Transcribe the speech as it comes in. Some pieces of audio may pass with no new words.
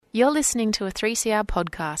You're listening to a 3CR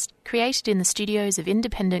podcast created in the studios of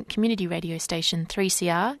independent community radio station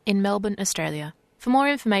 3CR in Melbourne, Australia. For more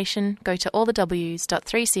information, go to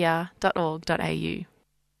allthews.3cr.org.au.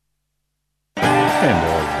 And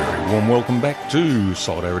a very warm welcome back to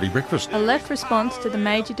Solidarity Breakfast. A left response to the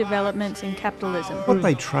major developments in capitalism. What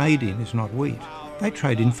they trade in is not wheat. They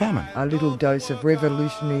trade in famine. A little dose of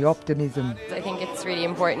revolutionary optimism. I think it's really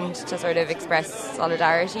important to sort of express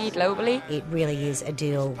solidarity globally. It really is a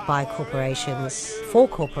deal by corporations, for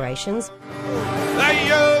corporations.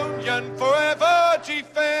 The union forever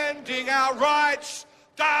defending our rights.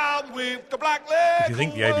 Down with the black leg. If you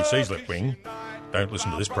think the ABC's left wing, don't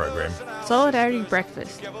listen to this program. Solidarity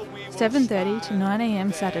Breakfast, 7:30 to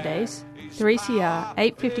 9am Saturdays, 3CR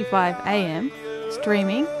 8:55am,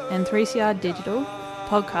 streaming and 3CR digital,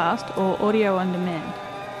 podcast or audio on demand.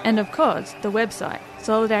 And of course, the website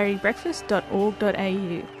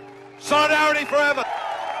solidaritybreakfast.org.au. Solidarity forever.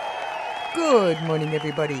 Good morning,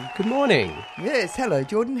 everybody. Good morning. Yes, hello,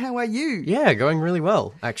 Jordan. How are you? Yeah, going really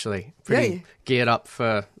well, actually. Pretty geared up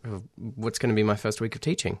for what's going to be my first week of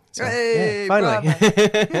teaching. So, hey, finally.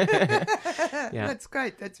 Yeah. That's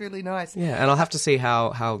great. That's really nice. Yeah, and I'll have to see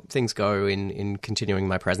how things go in continuing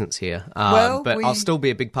my presence here. But I'll still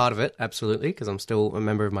be a big part of it, absolutely, because I'm still a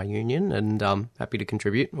member of my union and happy to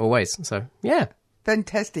contribute always. So, yeah.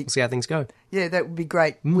 Fantastic. We'll see how things go. Yeah, that would be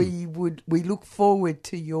great. We look forward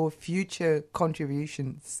to your future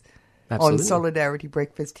contributions. Absolutely. On Solidarity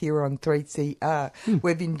Breakfast here on 3CR.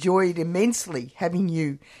 We've enjoyed immensely having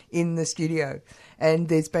you in the studio, and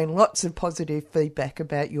there's been lots of positive feedback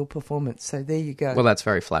about your performance. So there you go. Well, that's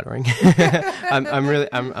very flattering. I'm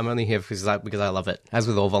only here because I love it, as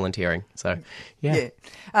with all volunteering. So yeah.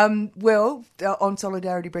 On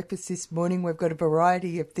Solidarity Breakfast this morning, we've got a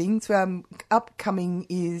variety of things. Upcoming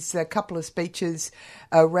is a couple of speeches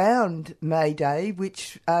around May Day,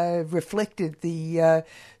 which reflected the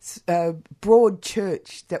broad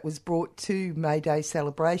church that was brought to May Day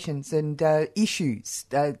celebrations and issues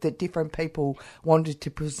that different people wanted to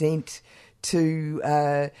present to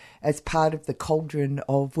as part of the cauldron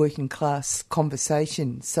of working class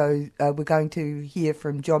conversation. So we're going to hear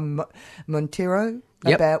from John Montero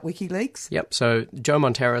about WikiLeaks. Yep. So Joe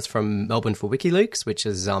Montero is from Melbourne for WikiLeaks, which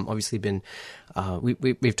has obviously been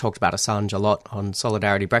we've talked about Assange a lot on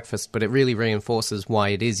Solidarity Breakfast, but it really reinforces why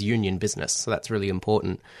it is union business. So that's really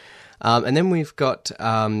important. And then we've got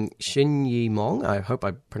Shin Yi Mong. I hope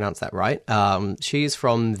I pronounced that right. She's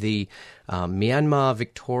from the Myanmar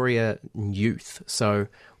Victoria Youth. So,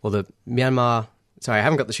 the Myanmar... Sorry, I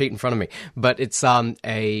haven't got the sheet in front of me, but it's a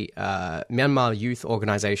Myanmar youth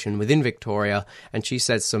organisation within Victoria, and she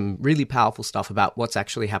says some really powerful stuff about what's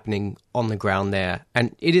actually happening on the ground there.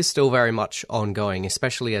 And it is still very much ongoing,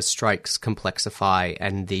 especially as strikes complexify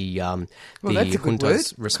and the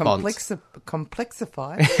junta's response.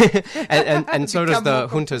 Complexify. and so does the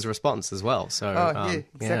junta's response as well. So,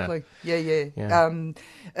 exactly. Yeah.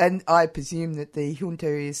 And I presume that the junta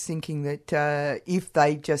is thinking that if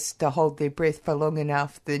they just hold their breath for long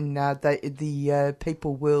enough, then the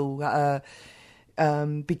people will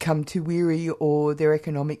become too weary, or their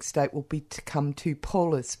economic state will become too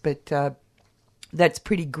porous. But that's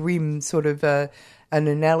pretty grim, sort of an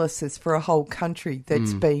analysis for a whole country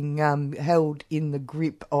that's being held in the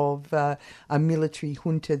grip of a military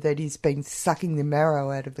junta that has been sucking the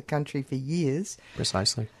marrow out of the country for years.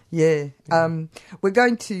 Precisely. Yeah. We're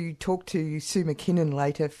going to talk to Sue McKinnon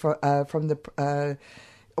later from the...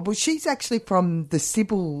 she's actually from the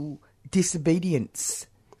Civil Disobedience,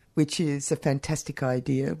 which is a fantastic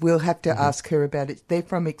idea. We'll have to ask her about it. They're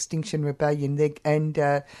from Extinction Rebellion, and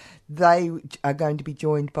they are going to be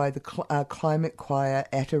joined by the Climate Choir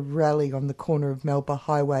at a rally on the corner of Melba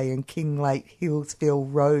Highway and Kinglake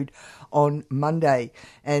Hillsville Road on Monday.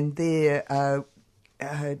 And they're...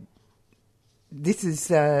 This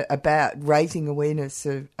is about raising awareness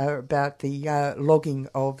about the logging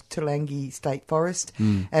of Tulangi State Forest,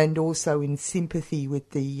 and also in sympathy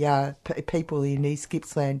with the people in East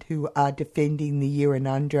Gippsland who are defending the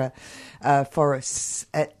Yiranundra forests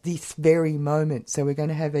at this very moment. So we're going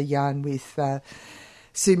to have a yarn with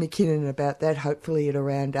Sue McKinnon about that, hopefully at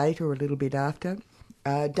around 8 or a little bit after.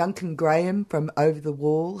 Duncan Graham from Over the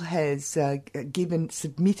Wall has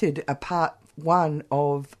submitted a part one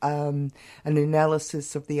of an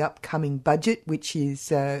analysis of the upcoming budget, which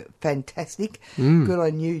is fantastic. Good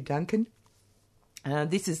on you, Duncan.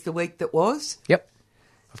 This is the week that was. Yep,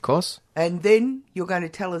 of course. And then you're going to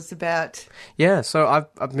tell us about... Yeah, so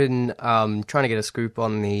I've been trying to get a scoop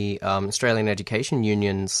on the Australian Education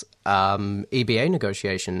Union's EBA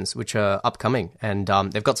negotiations, which are upcoming, and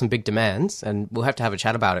they've got some big demands, and we'll have to have a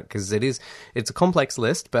chat about it because it's a complex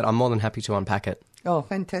list, but I'm more than happy to unpack it. Oh,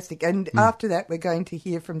 fantastic. And after that, we're going to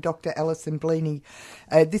hear from Dr. Alison Bleaney.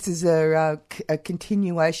 This is a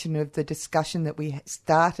continuation of the discussion that we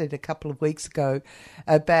started a couple of weeks ago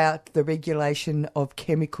about the regulation of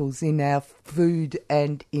chemicals in our food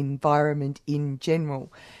and environment in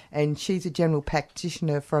general. And she's a general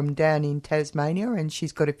practitioner from down in Tasmania, and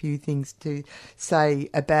she's got a few things to say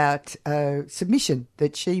about a submission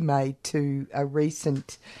that she made to a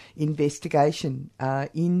recent investigation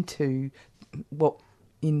into what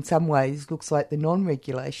in some ways looks like the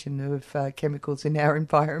non-regulation of chemicals in our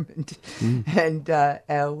environment and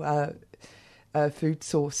our food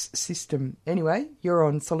source system. Anyway, you're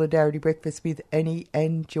on Solidarity Breakfast with Annie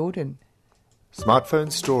and Jordan.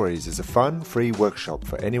 Smartphone Stories is a fun, free workshop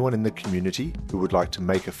for anyone in the community who would like to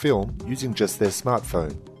make a film using just their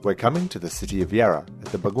smartphone. We're coming to the city of Yarra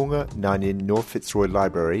at the Bagunga Nganyin North Fitzroy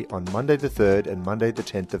Library on Monday the 3rd and Monday the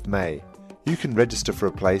 10th of May. You can register for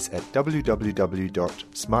a place at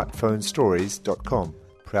www.smartphonestories.com.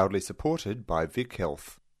 Proudly supported by Vic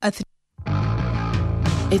Health.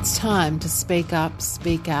 It's time to speak up,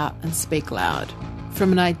 speak out and speak loud.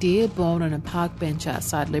 From an idea born on a park bench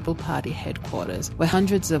outside Liberal Party headquarters, where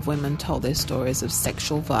hundreds of women told their stories of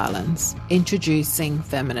sexual violence, introducing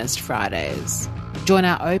Feminist Fridays. Join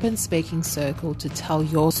our open speaking circle to tell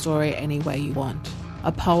your story any way you want.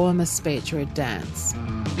 A poem, a speech or a dance.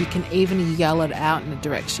 You can even yell it out in the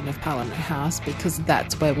direction of Parliament House because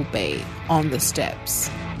that's where we'll be, on the steps.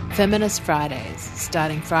 Feminist Fridays,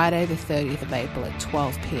 starting Friday the 30th of April at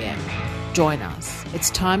 12 p.m. Join us. It's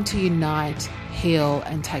time to unite, heal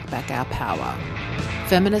and take back our power.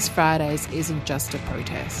 Feminist Fridays isn't just a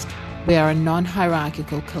protest. We are a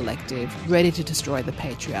non-hierarchical collective ready to destroy the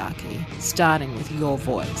patriarchy, starting with your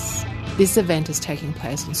voice. This event is taking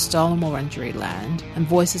place on stolen Wurundjeri land, and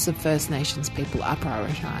voices of First Nations people are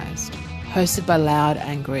prioritised. Hosted by Loud,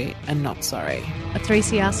 Angry and Not Sorry. A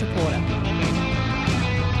 3CR supporter.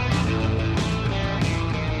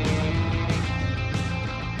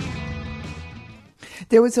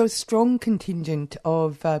 There was a strong contingent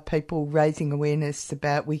of people raising awareness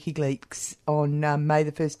about WikiLeaks on May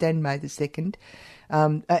the 1st and May the 2nd.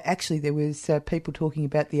 Actually, there was people talking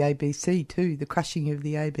about the ABC too, the crushing of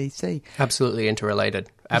the ABC. Absolutely interrelated.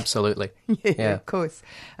 Absolutely. Yeah, of course.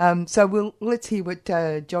 So let's hear what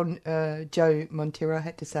Joe Montero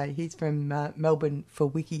had to say. He's from Melbourne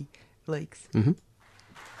for WikiLeaks. Mm-hmm.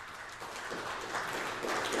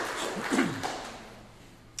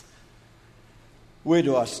 Where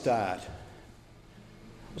do I start?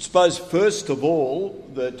 I suppose, first of all,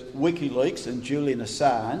 that WikiLeaks and Julian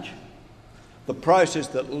Assange, the process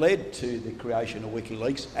that led to the creation of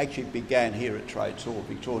WikiLeaks actually began here at Tradesor,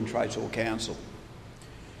 Victorian Tradesor Council.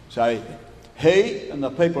 So he and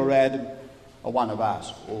the people around him are one of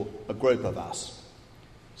us, or a group of us.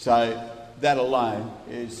 So that alone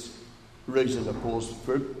is reason, of course,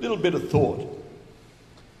 for a little bit of thought.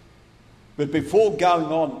 But before going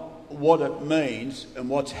on what it means and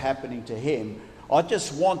what's happening to him, I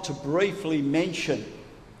just want to briefly mention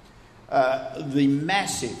the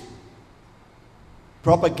massive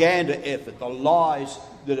propaganda effort, the lies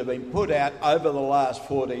that have been put out over the last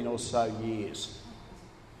 14 or so years.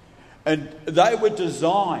 And they were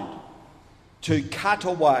designed to cut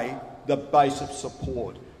away the base of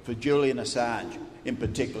support for Julian Assange in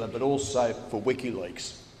particular, but also for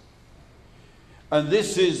WikiLeaks. And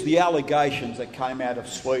this is the allegations that came out of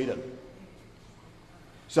Sweden.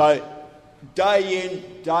 So, day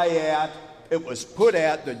in, day out, it was put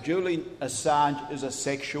out that Julian Assange is a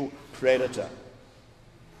sexual predator.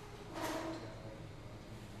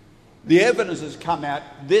 The evidence has come out,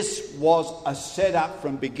 this was a setup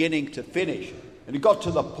from beginning to finish. And it got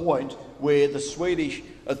to the point where the Swedish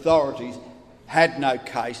authorities had no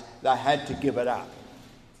case, they had to give it up.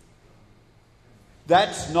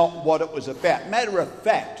 That's not what it was about. Matter of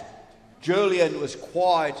fact, Julian was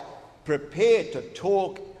quite prepared to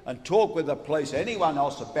talk with the police, anyone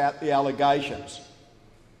else, about the allegations.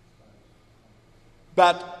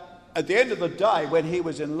 But at the end of the day, when he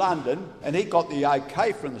was in London and he got the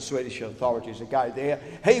OK from the Swedish authorities to go there,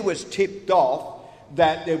 he was tipped off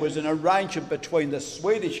that there was an arrangement between the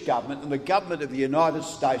Swedish government and the government of the United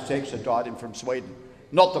States to extradite him from Sweden,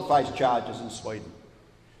 not to face charges in Sweden.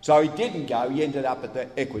 So he didn't go, he ended up at the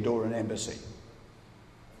Ecuadorian embassy.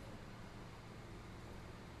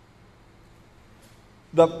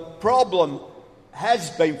 The problem has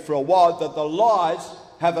been for a while that the lies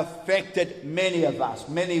have affected many of us,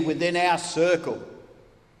 many within our circle,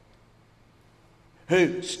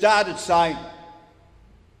 who started saying,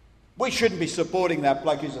 we shouldn't be supporting that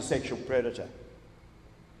bloke who's a sexual predator.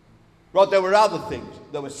 Right, there were other things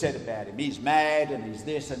that were said about him. He's mad and he's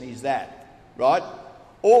this and he's that, right?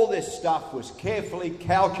 All this stuff was carefully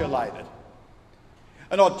calculated.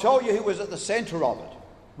 And I'll tell you who was at the centre of it,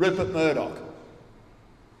 Rupert Murdoch.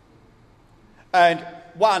 And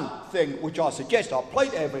one thing which I suggest, I'll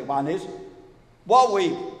plead to everyone is, while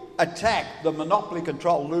we attack the monopoly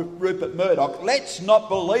control Rupert Murdoch, let's not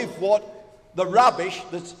believe what the rubbish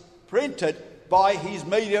that's printed by his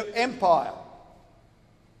media empire.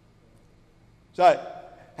 So,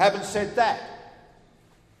 having said that,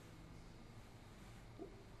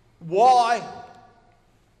 why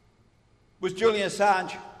was Julian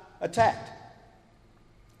Assange attacked?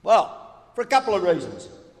 Well, for a couple of reasons.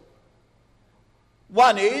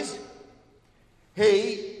 One is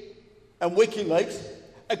he and WikiLeaks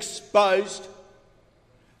exposed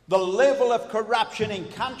the level of corruption in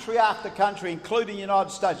country after country, including the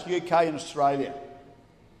United States, UK and Australia,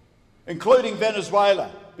 including Venezuela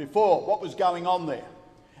before, what was going on there,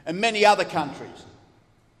 and many other countries,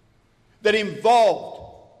 that involved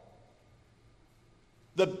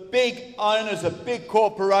the big owners of big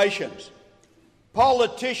corporations,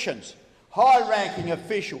 politicians, high-ranking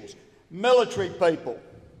officials, military people.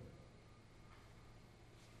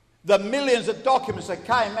 The millions of documents that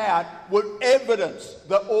came out were evidence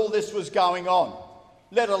that all this was going on,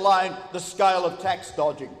 let alone the scale of tax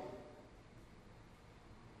dodging.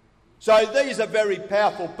 So these are very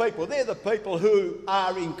powerful people. They're the people who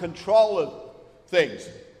are in control of things.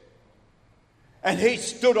 And he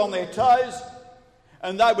stood on their toes,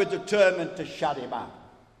 and they were determined to shut him up.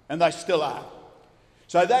 And they still are.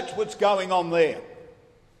 So that's what's going on there.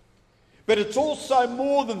 But it's also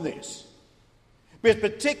more than this. Because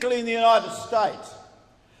particularly in the United States,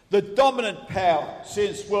 the dominant power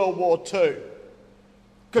since World War II,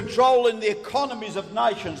 controlling the economies of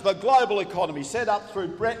nations, the global economy set up through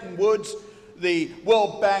Bretton Woods, the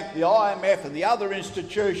World Bank, the IMF and the other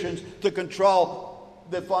institutions to control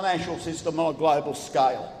the financial system on a global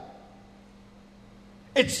scale.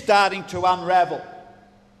 It's starting to unravel.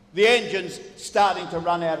 The engine's starting to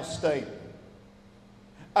run out of steam.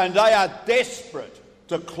 And they are desperate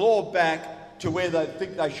to claw back to where they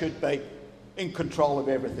think they should be, in control of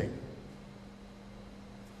everything.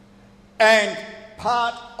 And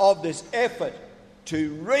part of this effort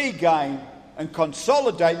to regain and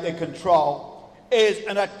consolidate their control is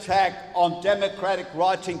an attack on democratic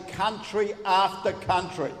rights in country after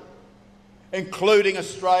country, including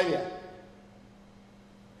Australia.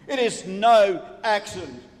 It is no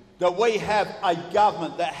accident that we have a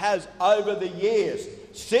government that has, over the years,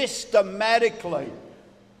 systematically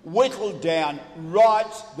whittled down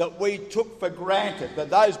rights that we took for granted, that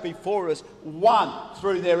those before us won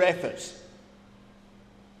through their efforts.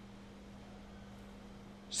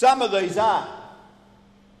 Some of these are,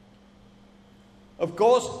 of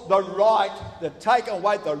course, the right, that take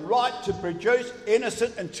away the right to produce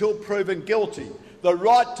innocent until proven guilty, the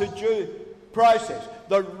right to due process,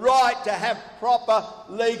 the right to have proper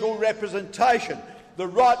legal representation, the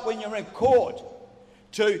right when you're in court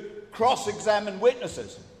to cross-examine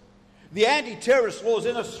witnesses. The anti-terrorist laws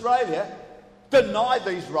in Australia deny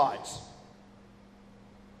these rights.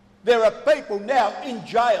 There are people now in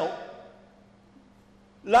jail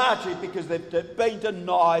largely because they've been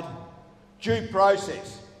denied due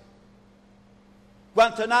process.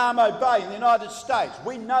 Guantanamo Bay in the United States,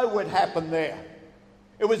 we know what happened there.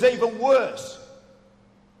 It was even worse.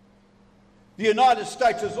 The United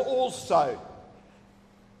States has also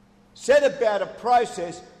set about a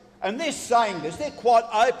process, and they're saying this, they're quite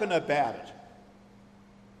open about it,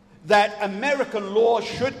 that American law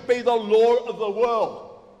should be the law of the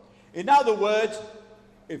world. In other words,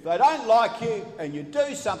 if they don't like you and you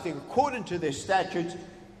do something according to their statutes,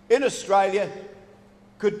 in Australia,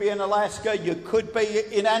 could be in Alaska, you could be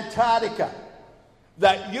in Antarctica,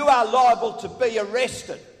 that you are liable to be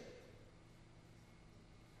arrested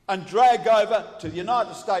and dragged over to the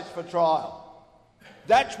United States for trial.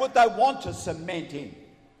 That's what they want to cement in.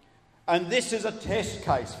 And this is a test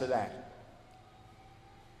case for that.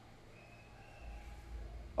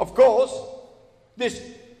 Of course, this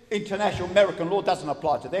international American law doesn't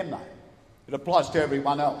apply to them, though. It applies to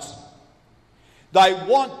everyone else. They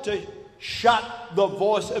want to shut the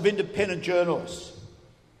voice of independent journalists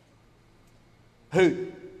who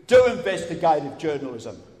do investigative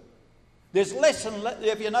journalism. There's less and less,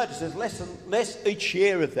 if you notice, there's less and less each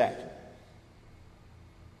year of that.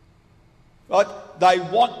 Right? They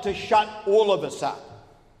want to shut all of us up.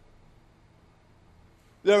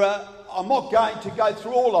 I'm not going to go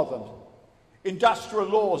through all of them. Industrial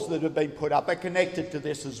laws that have been put up are connected to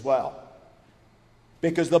this as well.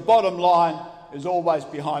 Because the bottom line is always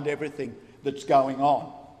behind everything that's going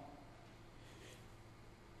on.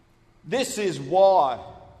 This is why,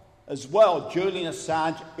 as well, Julian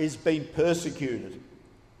Assange is being persecuted.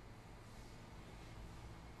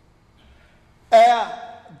 Our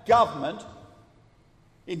government,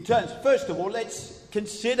 in terms, first of all, let's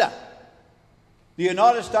consider the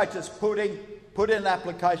United States has put in an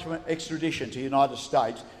application for extradition to the United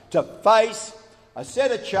States to face a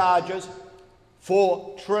set of charges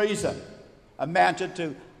for treason amounted to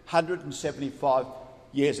 175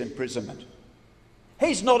 years imprisonment.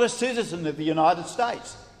 He's not a citizen of the United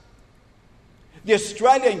States. The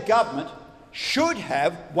Australian government should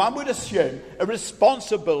have, one would assume, a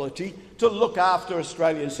responsibility to look after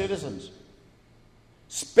Australian citizens,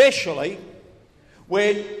 especially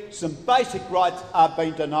when some basic rights are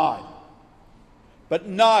being denied. But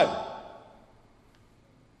no,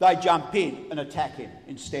 they jump in and attack him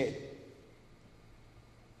instead.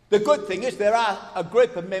 The good thing is there are a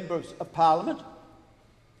group of members of Parliament,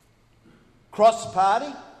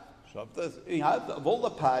 cross-party, of all the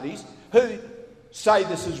parties, who say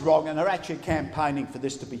this is wrong and are actually campaigning for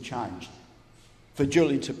this to be changed, for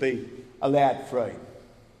Julian to be allowed free.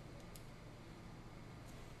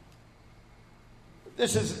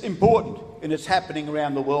 This is important, and it's happening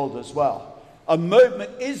around the world as well. A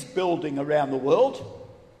movement is building around the world.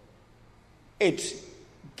 It's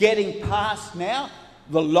getting past now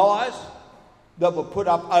the lies that were put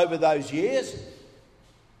up over those years,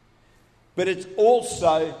 but it's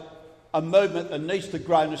also a movement that needs to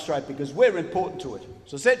grow in Australia because we're important to it.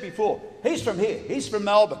 As I said before, he's from here. He's from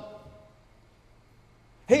Melbourne.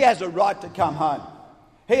 He has a right to come home.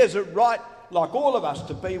 He has a right, like all of us,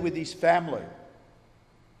 to be with his family.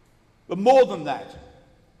 But more than that,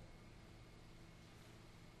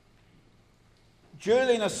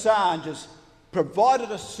 Julian Assange has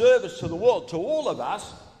provided a service to the world, to all of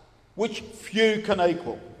us, which few can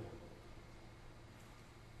equal.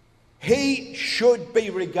 He should be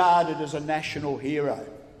regarded as a national hero.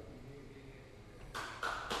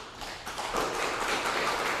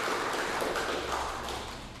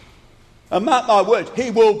 And mark my words, he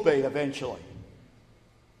will be eventually.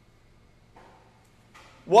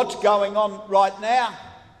 What's going on right now?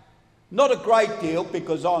 Not a great deal,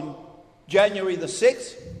 because on January the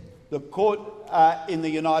 6th, the court in the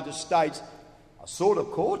United States, a sort of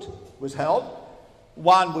court, was held,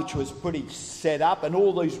 one which was pretty set up, and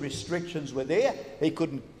all these restrictions were there. He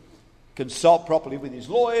couldn't consult properly with his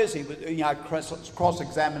lawyers. He was,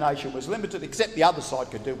 cross-examination was limited, except the other side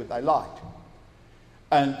could do what they liked.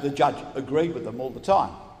 And the judge agreed with them all the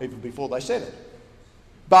time, even before they said it.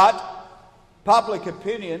 But public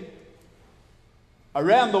opinion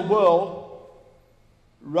around the world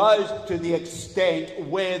rose to the extent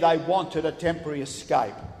where they wanted a temporary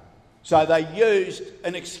escape. So they used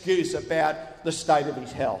an excuse about the state of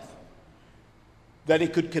his health, that he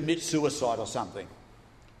could commit suicide or something.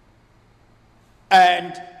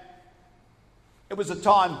 And it was a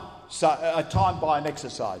time-buying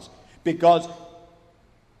exercise, because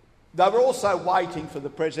they were also waiting for the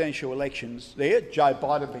presidential elections there. Joe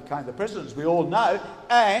Biden became the president, as we all know,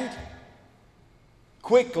 and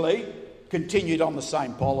quickly continued on the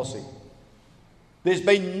same policy. There's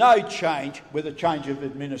been no change with a change of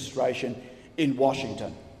administration in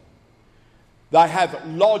Washington. They have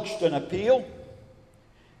lodged an appeal.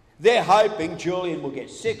 They're hoping Julian will get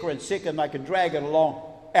sicker and sicker, and they can drag it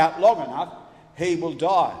out long enough, he will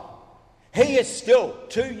die. He is still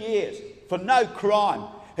 2 years for no crime.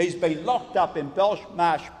 He's been locked up in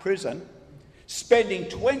Belmarsh prison, spending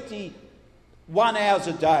 21 hours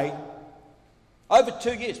a day, over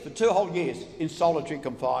 2 years, for 2 whole years, in solitary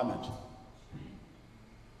confinement.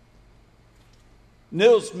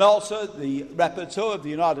 Nils Melzer, the rapporteur of the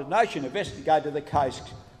United Nations, investigated the case,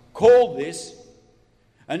 called this,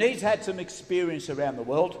 and he's had some experience around the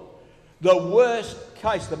world, the worst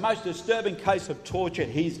case, the most disturbing case of torture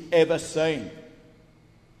he's ever seen.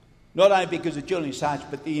 Not only because of Julian Assange,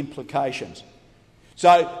 but the implications.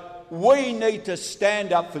 So we need to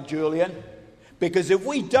stand up for Julian, because if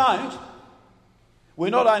we don't, we're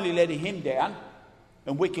not only letting him down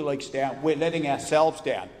and WikiLeaks down, we're letting ourselves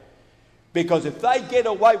down. Because if they get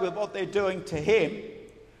away with what they're doing to him,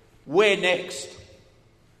 we're next.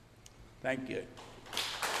 Thank you.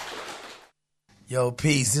 Yo,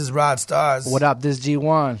 peace. This is Rod Stars. What up? This is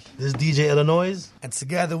G1. This is DJ Illinois. And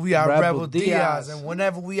together we are Rebel Diaz. And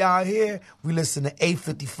whenever we out here, we listen to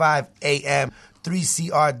 8:55 a.m.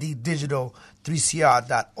 3CRD Digital,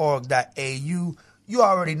 3cr.org.au. You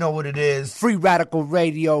already know what it is. Free Radical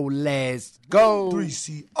Radio, let's go.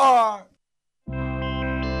 3CR.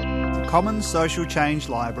 The Commons Social Change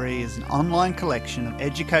Library is an online collection of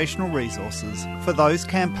educational resources for those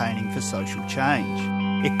campaigning for social change.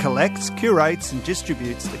 It collects, curates and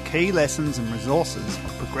distributes the key lessons and resources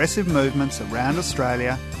of progressive movements around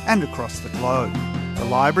Australia and across the globe. The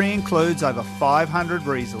library includes over 500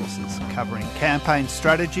 resources covering campaign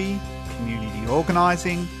strategy, community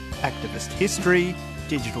organising, activist history,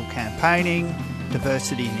 digital campaigning,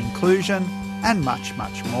 diversity and inclusion, and much,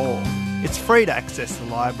 much more. It's free to access the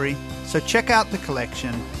library, so check out the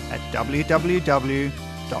collection at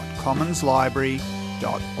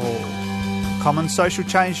www.commonslibrary.org. The Commons Social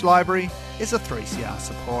Change Library is a 3CR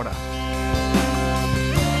supporter.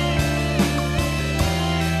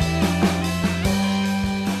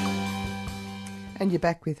 And you're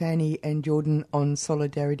back with Annie and Jordan on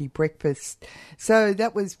Solidarity Breakfast. So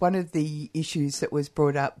that was one of the issues that was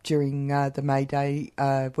brought up during the May Day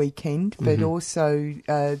weekend, but also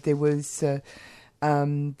there was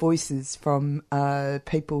voices from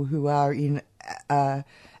people who are in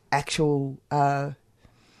actual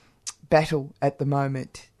battle at the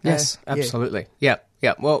moment. Yes, absolutely. Yeah.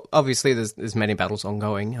 Well, obviously, there's many battles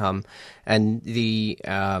ongoing, and the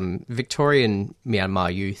Victorian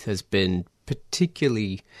Myanmar youth has been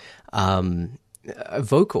particularly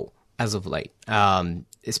vocal as of late,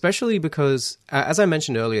 especially because, as I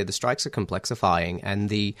mentioned earlier, the strikes are complexifying, and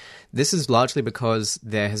this is largely because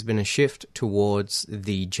there has been a shift towards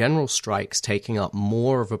the general strikes taking up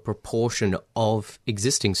more of a proportion of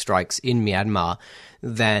existing strikes in Myanmar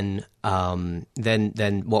than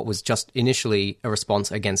what was just initially a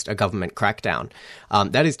response against a government crackdown.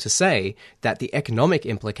 That is to say that the economic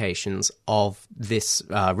implications of this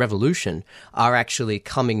revolution are actually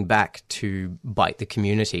coming back to bite the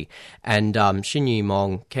community. And Shin Yi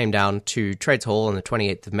Mong came down to Trades Hall on the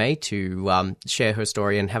 28th of May to share her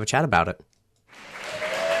story and have a chat about it.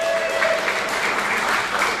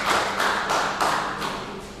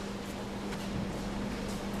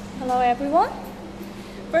 Hello, everyone.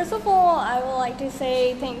 First of all, I would like to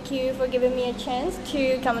say thank you for giving me a chance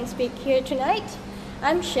to come and speak here tonight.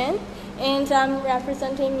 I'm Shin, and I'm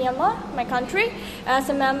representing Myanmar, my country, as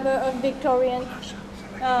a member of Victorian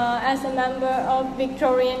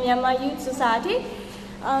Myanmar Youth Society.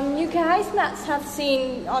 You guys must have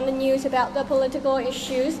seen on the news about the political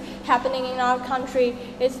issues happening in our country.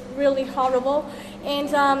 It's really horrible. And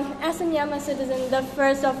as a Myanmar citizen, the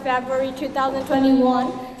 1st of February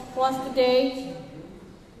 2021 was the day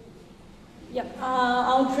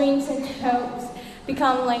our dreams and hopes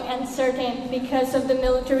become uncertain because of the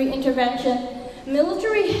military intervention.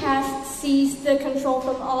 Military has seized the control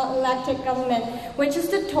from our elected government, which is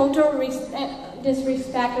the total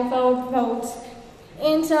disrespect of our votes.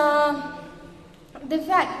 And the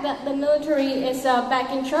fact that the military is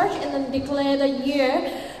back in charge and then declared a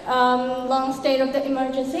year-long state of the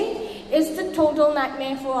emergency is the total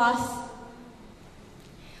nightmare for us.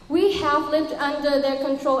 We have lived under their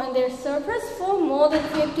control and their surplus for more than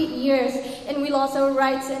 50 years, and we lost our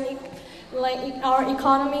rights and our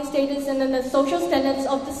economy status, and then the social standards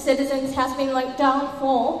of the citizens has been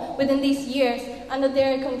downfall within these years under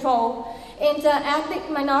their control. And ethnic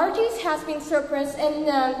minorities has been suppressed, and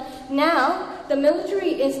now the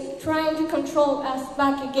military is trying to control us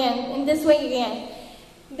back again, in this way again.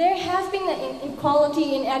 There has been an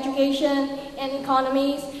inequality in education and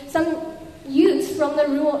economies. Some youths from the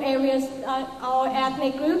rural areas, our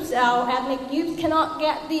ethnic youths cannot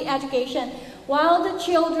get the education, while the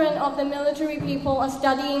children of the military people are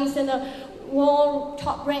studying in the world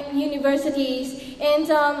top-ranked universities, and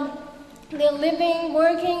they're living,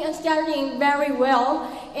 working, and studying very well.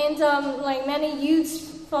 And many youths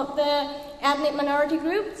from the ethnic minority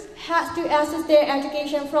groups has to access their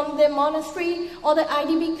education from the monastery or the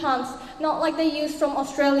IDP camps, not like the youth from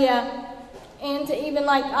Australia, and even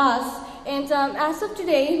like us. And as of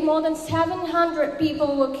today, more than 700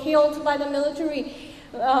 people were killed by the military.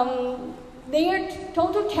 They are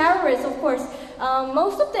total terrorists, of course.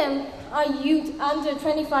 Most of them are youth under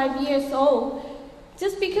 25 years old.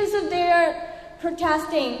 Just because of their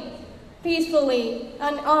protesting peacefully,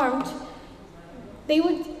 unarmed, they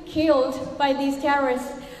were killed by these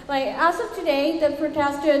terrorists. As of today, the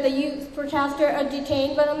youth protester are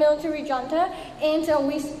detained by the military junta, and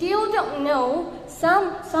we still don't know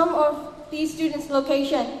some of these students'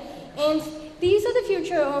 location. And these are the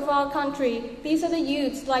future of our country. These are the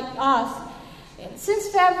youths like us. And since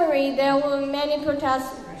February, there were many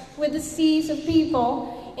protests with the seas of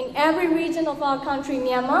people in every region of our country,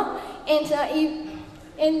 Myanmar. And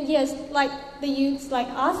yes, the youths like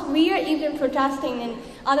us, we are even protesting in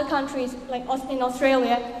other countries, like in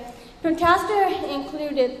Australia. Protesters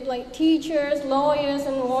included like teachers, lawyers,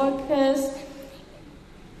 and workers,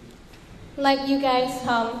 like you guys.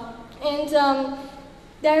 And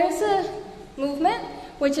there is a movement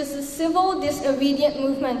which is the civil disobedient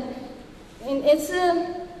movement. And it's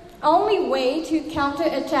the only way to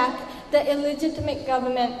counterattack the illegitimate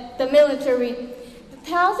government, the military.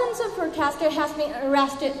 Thousands of protesters have been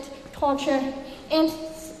arrested, tortured, and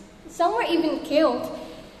some were even killed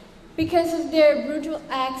because of their brutal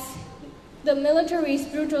acts, the military's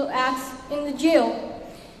brutal acts in the jail.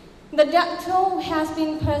 The death toll has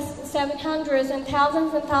been past 700 and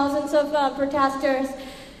thousands of protesters,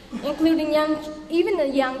 including even the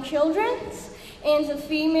young children and the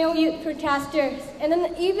female youth protesters, and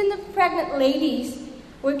then even the pregnant ladies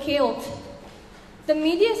were killed. The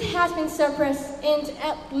media has been suppressed, and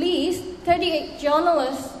at least 38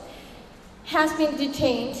 journalists has been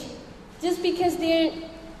detained just because they're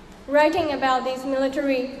writing about this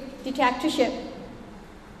military dictatorship.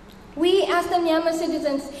 We as the Myanmar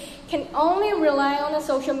citizens can only rely on the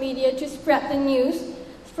social media to spread the news,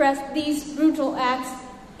 spread these brutal acts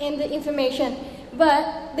and the information,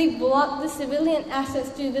 but they block the civilian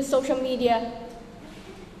access to the social media.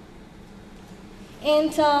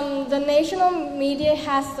 And the national media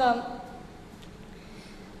has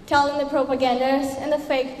telling the propagandas and the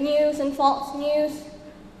fake news and false news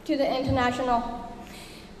to the international.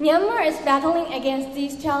 Myanmar is battling against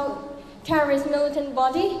these terrorist militant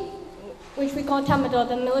body, which we call Tatmadaw,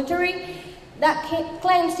 the military, that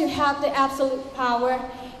claims to have the absolute power.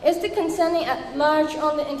 It's the concerning at large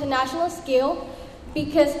on the international scale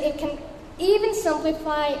because it can even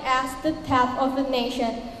simplify as the theft of the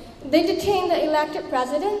nation. They detained the elected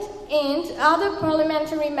president and other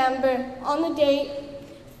parliamentary member on the day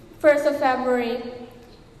 1st of February.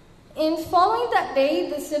 And following that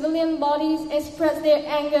day, the civilian bodies expressed their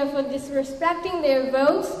anger for disrespecting their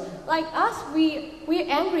votes. Like us, we're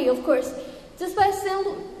angry, of course, just by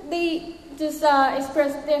simply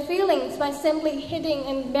express their feelings by simply hitting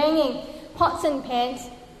and banging pots and pans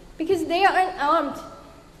because they are unarmed.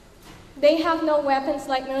 They have no weapons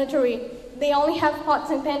like military. They only have pots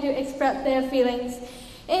and pans to express their feelings.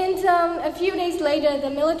 And a few days later, the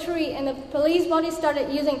military and the police body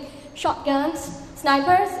started using shotguns,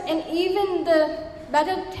 snipers, and even the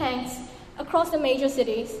battle tanks across the major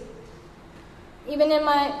cities. Even in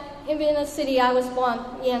the city I was born,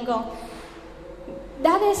 Yangon.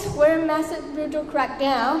 That is where massive brutal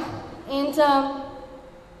crackdown, and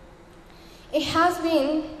it has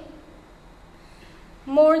been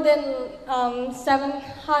more than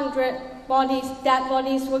 700 dead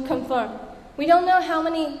bodies were confirmed. We don't know how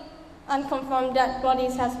many unconfirmed dead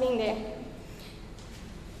bodies has been there.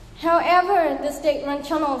 However, the state-run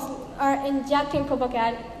channels are injecting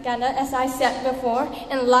propaganda, as I said before,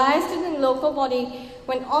 and lies to the local body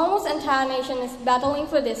when almost the entire nation is battling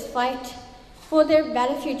for this fight, for their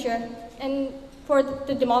better future, and for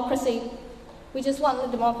the democracy. We just want the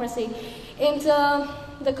democracy. And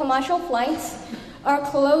the commercial flights are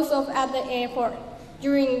closed off at the airport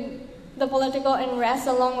during the political unrest,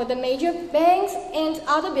 along with the major banks and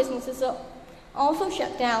other businesses are also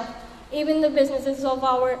shut down, even the businesses of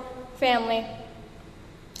our family.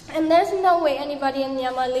 And there's no way anybody in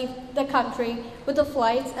Myanmar leave the country with the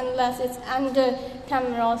flights unless it's under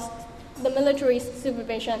Tatmadaw's, the military's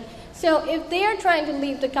supervision. So if they are trying to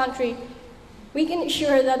leave the country, we can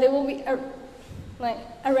ensure that they will be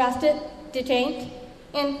arrested, detained,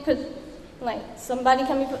 and somebody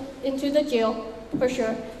can be put into the jail for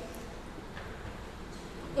sure.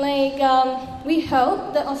 We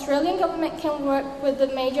hope the Australian government can work with the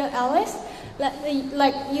major allies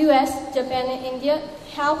like US, Japan, and India,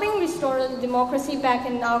 helping restore the democracy back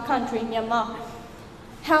in our country, Myanmar.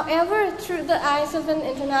 However, through the eyes of an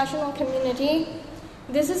international community,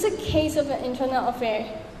 this is a case of an internal affair.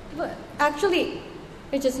 But actually,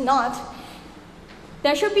 it is not.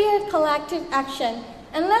 There should be a collective action.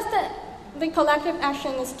 Unless the collective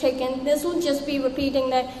action is taken, this will just be repeating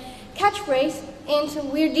the catchphrase,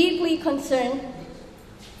 and we're deeply concerned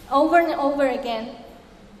over and over again.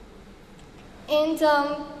 And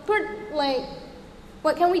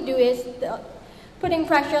what can we do is putting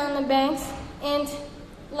pressure on the banks, and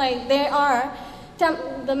there are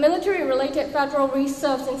the military-related federal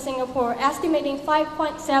reserves in Singapore estimating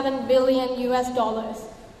 $5.7 billion US.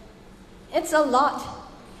 It's a lot.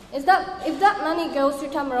 If that money goes to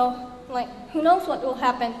Tatmadaw, who knows what will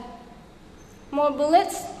happen? More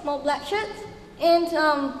bullets, more black shirts, and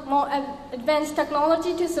more advanced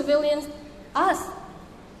technology to civilians, us.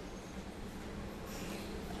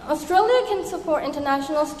 Australia can support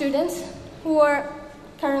international students who are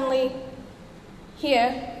currently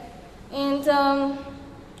here. And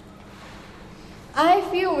I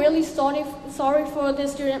feel really sorry for the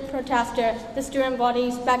student protesters, the student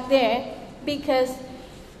bodies back there, because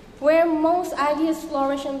where most ideas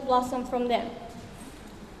flourish and blossom from them.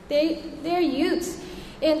 They're youths.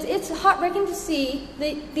 And it's heartbreaking to see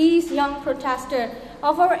these young protesters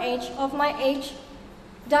of our age, of my age,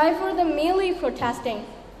 die for the merely protesting.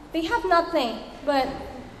 They have nothing, but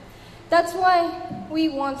that's why we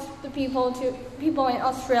want the people in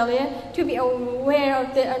Australia to be aware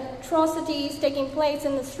of the atrocities taking place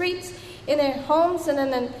in the streets, in their homes, and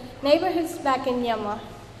in the neighborhoods back in Myanmar.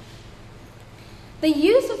 The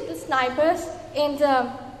use of the snipers and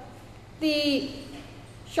the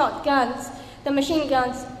shotguns, the machine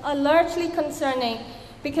guns, are largely concerning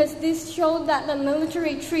because this showed that the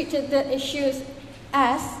military treated the issues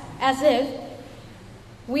as if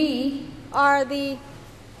we are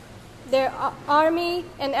their army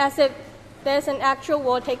and as if there's an actual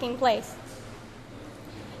war taking place.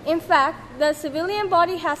 In fact, the civilian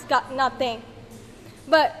body has got nothing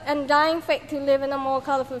but a dying fate to live in a more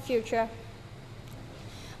colorful future.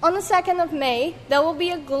 On the 2nd of May, there will be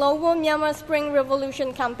a global Myanmar Spring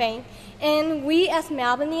Revolution campaign, and we as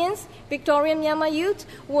Melbournians, Victorian Myanmar youth,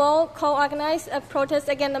 will co-organize a protest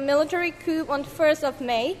against the military coup on the 1st of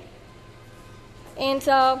May. And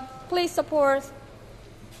please support.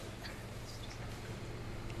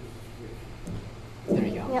 There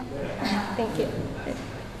you go. Yeah. Thank you.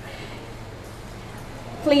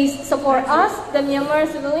 Please support us, the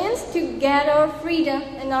Myanmar civilians, to get our freedom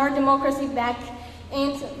and our democracy back.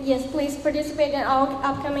 And yes, please participate in our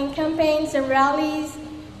upcoming campaigns and rallies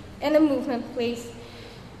and the movement, please.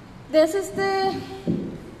 This is the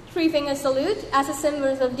three-finger salute as a symbol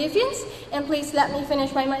of defiance. And please let me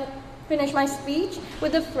finish my speech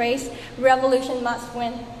with the phrase, "Revolution must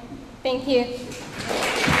win." Thank you.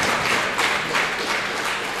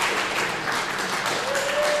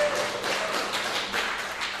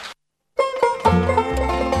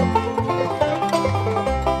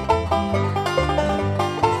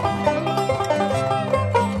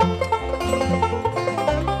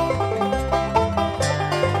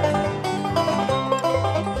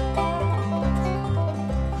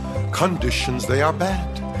 Conditions, they are bad,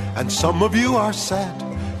 and some of you are sad.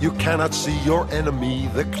 You cannot see your enemy,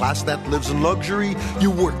 the class that lives in luxury. You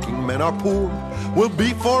working men are poor, will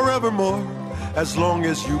be forevermore. As long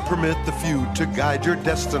as you permit the few to guide your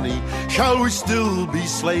destiny, shall we still be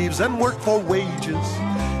slaves and work for wages?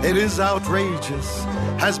 It is outrageous,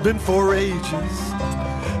 has been for ages.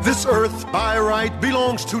 This earth by right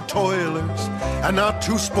belongs to toilers and not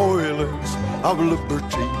to spoilers of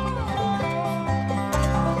liberty.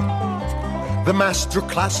 The master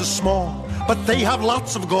class is small, but they have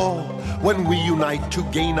lots of gall. When we unite to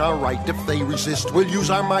gain our right, if they resist, we'll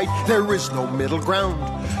use our might. There is no middle ground.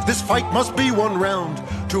 This fight must be one round.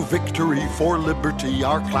 To victory for liberty,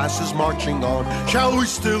 our class is marching on. Shall we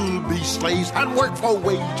still be slaves and work for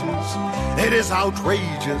wages? It is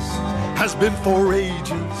outrageous, has been for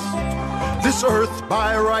ages. This earth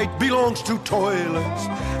by right belongs to toilers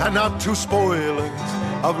and not to spoilers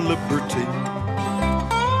of liberty.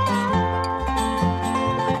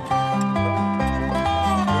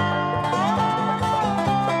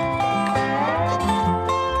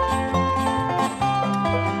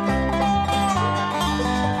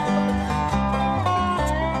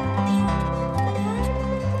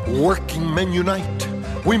 Working men unite,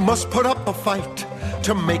 we must put up a fight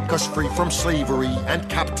to make us free from slavery and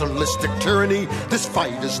capitalistic tyranny. This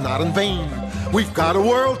fight is not in vain, we've got a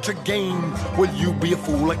world to gain. Will you be a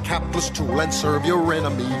fool, a capitalist tool, and serve your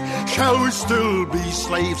enemy? Shall we still be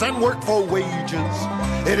slaves and work for wages?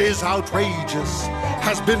 It is outrageous,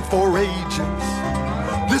 has been for ages.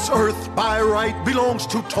 This earth by right belongs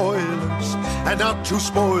to toilers and not to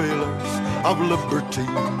spoilers of liberty.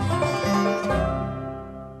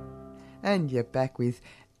 And you're back with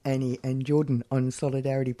Annie and Jordan on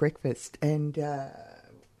Solidarity Breakfast. And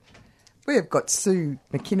we've got Sue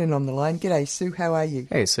McKinnon on the line. G'day, Sue. How are you?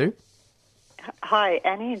 Hey, Sue. Hi,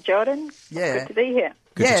 Annie and Jordan. Yeah. Good to be here.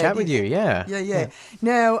 Good to chat with you, yeah. Yeah.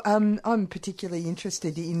 Now, I'm particularly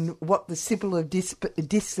interested in what the civil of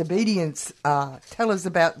disobedience are. Tell us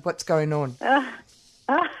about what's going on.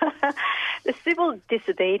 The civil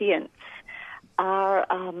disobedience are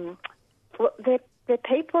they're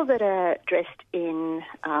people that are dressed in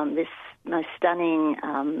this most stunning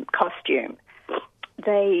costume.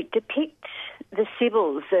 They depict the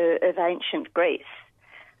sibyls of ancient Greece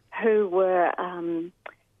who were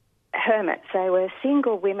hermits. They were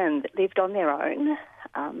single women that lived on their own,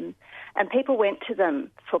 and people went to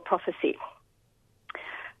them for prophecy.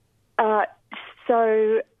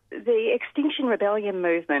 So the Extinction Rebellion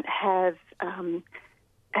movement have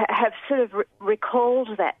sort of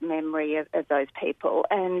recalled that memory of those people,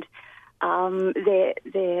 and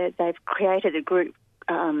they've created a group,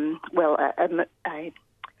 a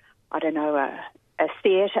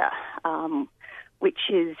theatre, which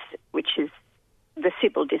is the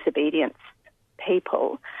civil disobedience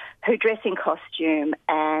people who dress in costume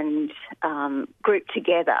and group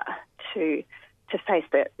together to face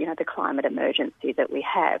the climate emergency that we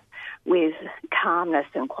have with calmness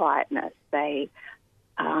and quietness. They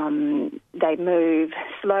move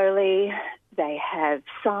slowly. They have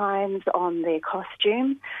signs on their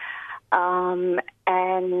costume, and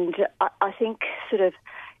I think sort of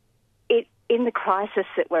in the crisis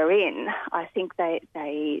that we're in, I think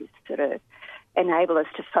they sort of enable us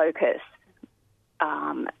to focus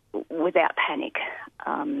without panic,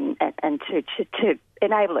 and to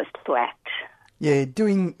enable us to act. Yeah,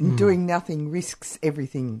 doing nothing risks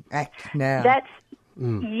everything. Act now. That's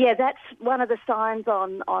one of the signs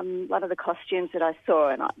on one of the costumes that I saw,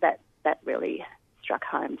 and that really struck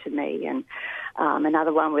home to me. And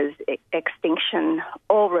another one was Extinction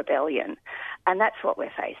or Rebellion, and that's what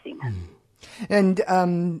we're facing.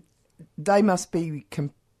 And they must be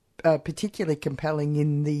particularly compelling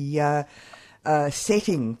in the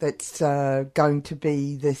setting that's going to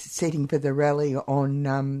be the setting for the rally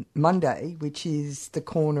on Monday, which is the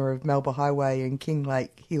corner of Melba Highway and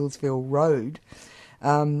Kinglake Hillsville Road,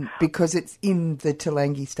 because it's in the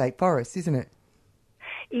Toolangi State Forest, isn't it?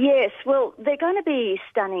 Yes, well, they're going to be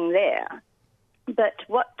stunning there, but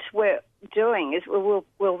what we're doing is we'll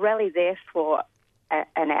rally there for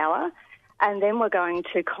an hour, and then we're going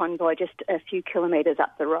to convoy just a few kilometres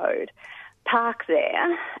up the road, park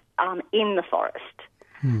there in the forest,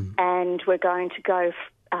 and we're going to go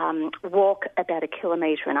walk about 1.5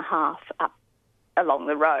 kilometres up along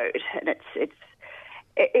the road, and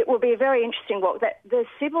it will be a very interesting walk. That the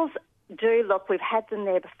civils do look. We've had them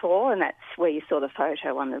there before, and that's where you saw the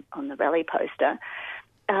photo on the rally poster.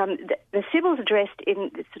 The civils are dressed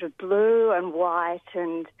in sort of blue and white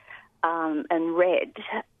and red,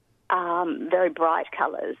 very bright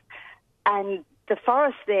colours, and the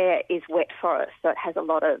forest there is wet forest, so it has a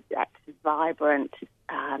lot of that vibrant,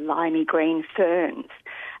 limey green ferns,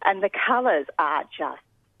 and the colours are just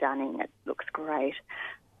stunning. It looks great.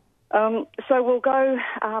 So we'll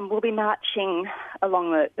be marching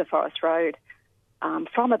along the forest road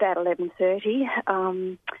from about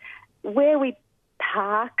 11:30. Where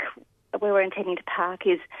we're intending to park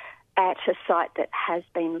is at a site that has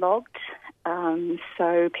been logged,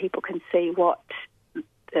 so people can see what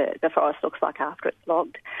the forest looks like after it's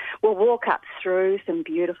logged. We'll walk up through some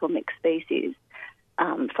beautiful mixed species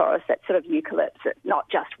forest, that sort of eucalypts, not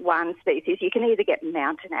just one species. You can either get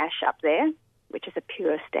mountain ash up there, which is a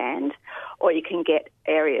pure stand, or you can get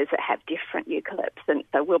areas that have different eucalypts. And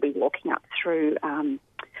so we'll be walking up through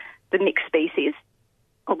the mixed species.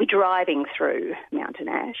 We'll be driving through mountain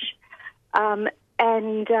ash. And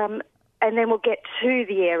then we'll get to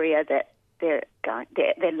the area that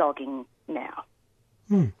they're logging now.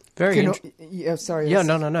 Very interesting. Sorry. Yeah,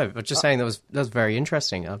 no. But just saying that was very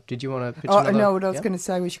interesting. Did you want to pitch another? No, what I was going to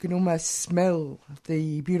say was you can almost smell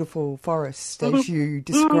the beautiful forest as you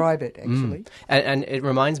describe it, actually. And it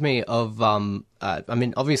reminds me of,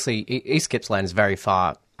 obviously East Gippsland is very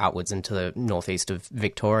far outwards into the northeast of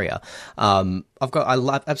Victoria. I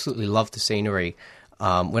absolutely love the scenery.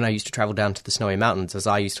 When I used to travel down to the Snowy Mountains, as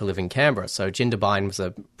I used to live in Canberra. So Jindabyne was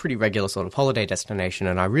a pretty regular sort of holiday destination,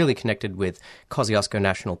 and I really connected with Kosciuszko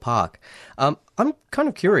National Park. I'm kind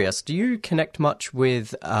of curious, do you connect much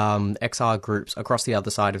with XR groups across the other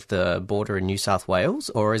side of the border in New South Wales,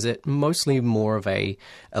 or is it mostly more of a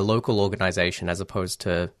local organisation as opposed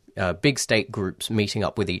to big state groups meeting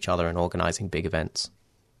up with each other and organising big events?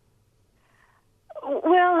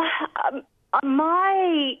 Well,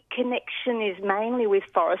 my connection is mainly with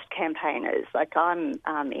forest campaigners. Like I'm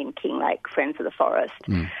in Kinglake Friends of the Forest,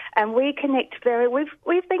 and we connect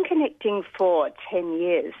we've been connecting for 10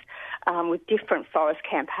 years with different forest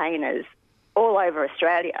campaigners all over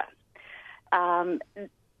Australia. Now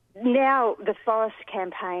the forest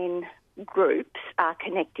campaign groups are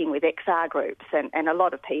connecting with XR groups, and a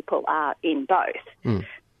lot of people are in both.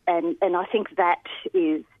 And I think that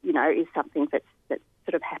is something that's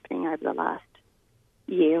sort of happening over the last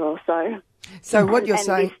year or so. So what you're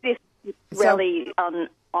saying... This rally on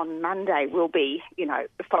Monday will be,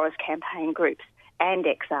 the forest campaign groups and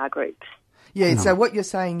XR groups. Yeah, so what you're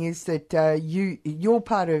saying is that you're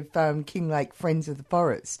part of Kinglake Friends of the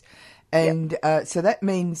Forest, and so that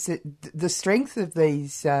means that the strength of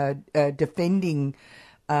these defending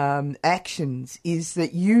actions is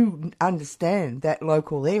that you understand that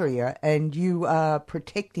local area and you are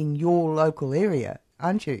protecting your local area,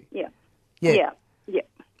 aren't you? Yeah. Yeah.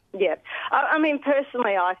 I mean,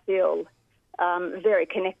 personally, I feel very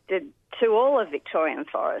connected to all of Victorian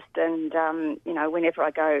forest, and whenever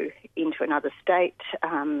I go into another state,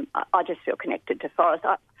 I just feel connected to forest.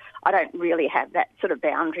 I don't really have that sort of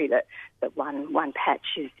boundary that one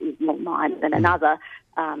patch is more mine than another.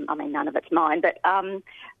 I mean, none of it's mine, but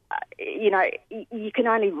you can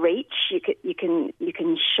only reach. You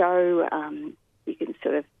can show. You can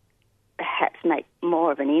sort of perhaps make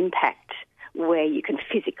more of an impact where you can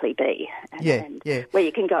physically be, and where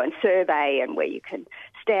you can go and survey, and where you can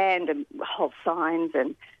stand and hold signs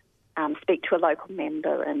and speak to a local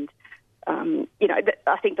member, and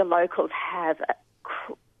I think the locals have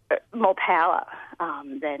more power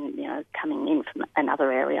than coming in from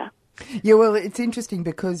another area. Yeah, well, it's interesting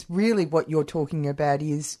because really what you're talking about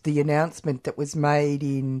is the announcement that was made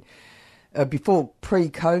in before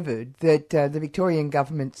pre-COVID that the Victorian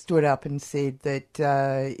government stood up and said that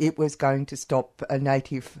it was going to stop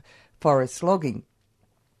native forest logging,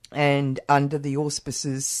 and under the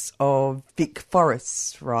auspices of Vic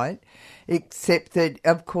Forests, right? Except that,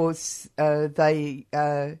 of course, they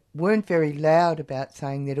weren't very loud about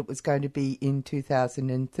saying that it was going to be in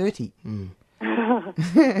 2030.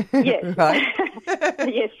 Yes. Right?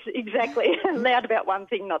 Yes, exactly. Loud about one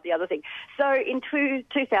thing, not the other thing. So in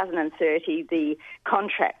 2030, the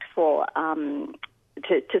contract for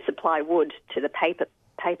to supply wood to the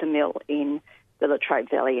paper mill in the Latrobe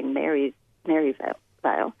Valley in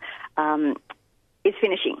Maryvale is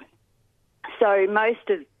finishing. So most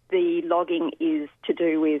of the logging is to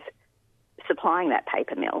do with supplying that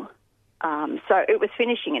paper mill. So it was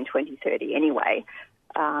finishing in 2030 anyway.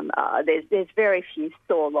 There's very few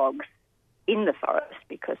saw logs in the forest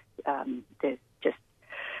because there's just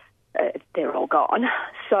they're all gone.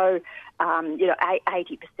 So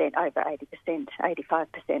 80%, over 80%,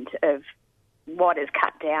 85% of what is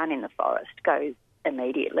cut down in the forest goes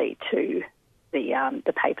immediately to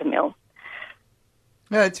the paper mill.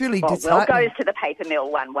 No, it's really well, disheartening. It goes to the paper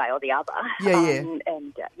mill one way or the other.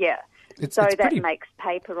 Yeah. It's that pretty... makes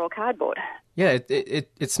paper or cardboard. Yeah,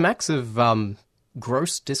 it smacks of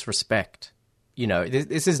gross disrespect.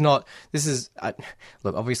 This is look,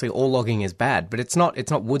 obviously all logging is bad, but it's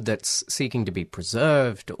not wood that's seeking to be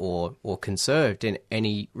preserved or conserved in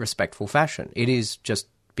any respectful fashion. It is just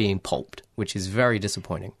being pulped, which is very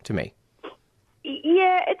disappointing to me.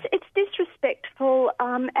 Yeah, it's disrespectful,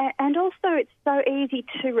 and also it's so easy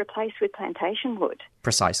to replace with plantation wood.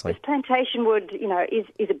 Precisely. This plantation wood,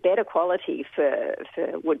 is a better quality for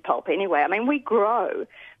wood pulp anyway. I mean, we grow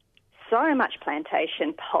so much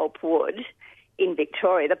plantation pulp wood in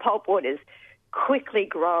Victoria. The pulp wood is quickly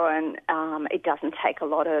grown. It doesn't take a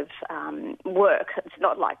lot of work. It's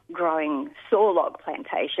not like growing saw log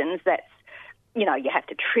plantations. That's, you have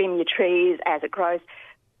to trim your trees as it grows.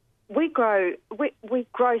 We grow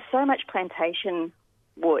so much plantation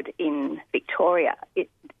wood in Victoria, in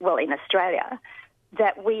Australia,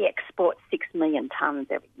 that we export 6 million tonnes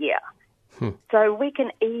every year. So we can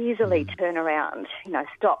easily turn around,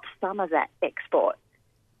 stop some of that export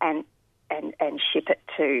and ship it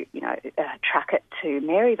to, truck it to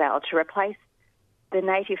Maryvale to replace the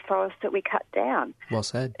native forest that we cut down. Well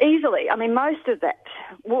said. Easily. I mean, most of that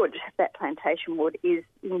wood, that plantation wood, is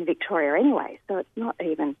in Victoria anyway, so it's not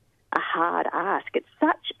even a hard ask. It's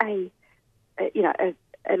such a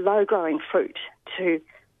low-growing fruit to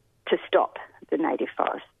stop the native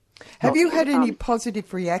forest. Have you had any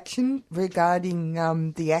positive reaction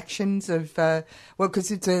regarding the actions of,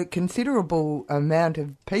 because it's a considerable amount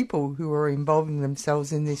of people who are involving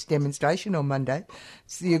themselves in this demonstration on Monday.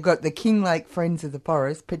 So you've got the Kinglake Friends of the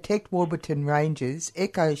Forest, Protect Warburton Rangers,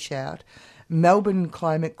 Echo Shout, Melbourne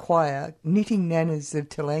Climate Choir, Knitting Nanas of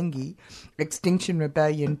Tulangi, Extinction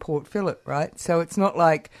Rebellion Port Phillip, right? So it's not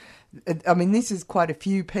like... I mean, this is quite a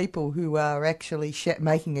few people who are actually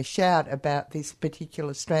making a shout about this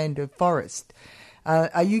particular strand of forest.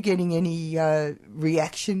 Are you getting any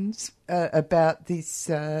reactions about this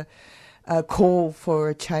call for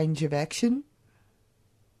a change of action?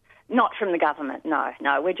 Not from the government, no.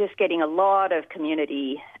 We're just getting a lot of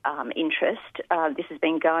community interest. This has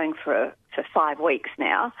been going for 5 weeks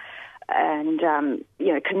now. And,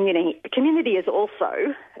 community is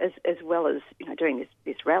also, as well as, doing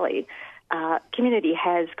this rally, community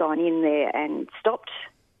has gone in there and stopped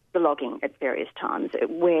the logging at various times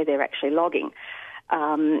where they're actually logging.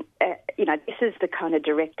 This is the kind of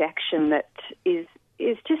direct action that is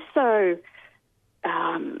just so,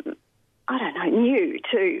 new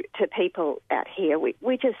to people out here.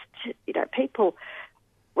 We just, people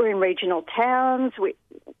we're in regional towns. We're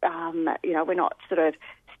not sort of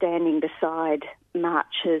standing beside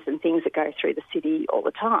marches and things that go through the city all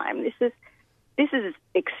the time. This is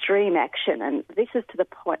extreme action, and this is to the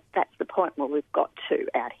point. That's the point where we've got to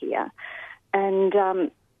out here, and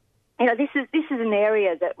this is an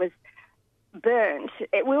area that was burnt.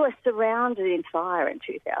 We were surrounded in fire in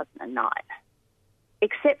 2009,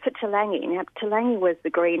 except for Toolangi. Now, Toolangi was the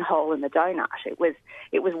green hole in the donut. It was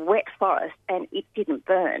wet forest, and it didn't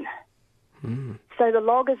burn. So the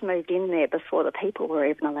loggers moved in there before the people were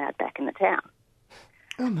even allowed back in the town.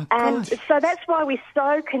 Oh my and gosh. so that's why we're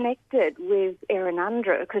so connected with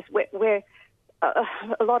Errinundra, because we're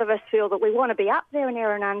a lot of us feel that we want to be up there in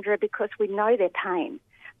Errinundra because we know their pain.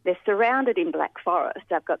 They're surrounded in black forest.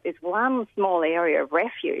 They've got this one small area of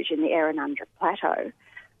refuge in the Errinundra Plateau,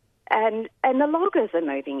 and the loggers are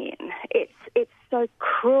moving in. It's so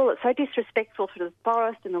cruel. It's so disrespectful to the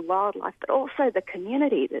forest and the wildlife, but also the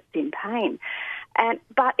community that's in pain.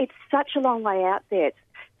 But it's such a long way out there.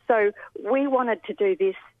 So we wanted to do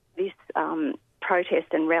this protest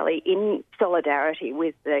and rally in solidarity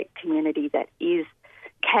with the community that is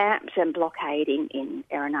camped and blockading in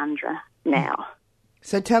Errinundra now.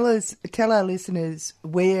 So tell our listeners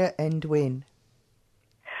where and when.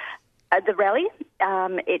 The rally,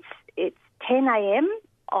 it's 10 a.m.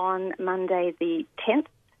 on Monday the 10th,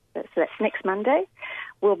 so that's next Monday.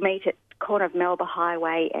 We'll meet at the corner of Melba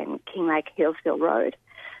Highway and Kinglake Hillsville Road.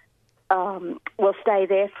 We'll stay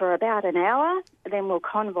there for about an hour, then we'll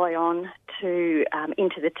convoy on to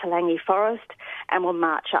into the Toolangi Forest, and we'll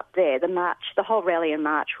march up there. The whole rally and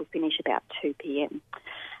march will finish about 2 p.m.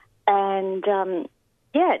 And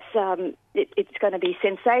it's going to be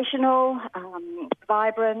sensational,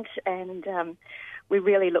 vibrant, and we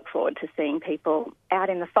really look forward to seeing people out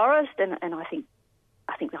in the forest, and I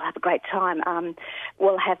think they'll have a great time.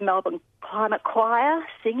 We'll have Melbourne Climate Choir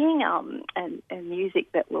singing and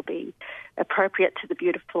music that will be appropriate to the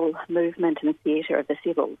beautiful movement and theatre of the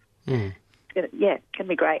Civils. It's going to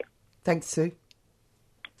be great. Thanks, Sue.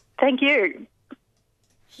 Thank you.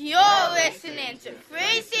 You're listening to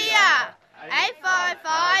 3CR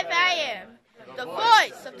 855 AM, the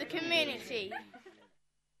voice of the community.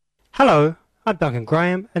 Hello, I'm Duncan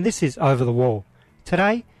Graham, and this is Over the Wall.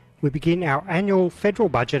 Today, we begin our annual federal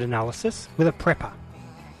budget analysis with a prepper.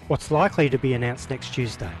 What's likely to be announced next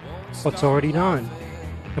Tuesday? What's already known?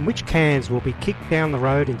 And which cans will be kicked down the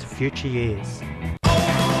road into future years?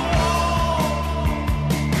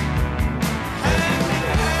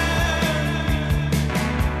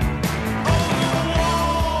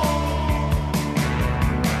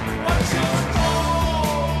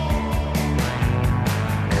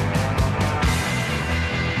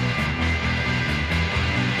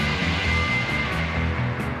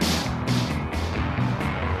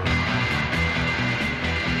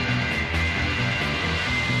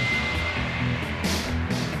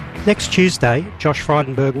 Next Tuesday, Josh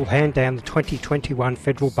Frydenberg will hand down the 2021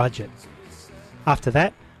 federal budget. After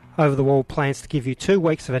that, Over the Wall plans to give you 2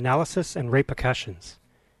 weeks of analysis and repercussions.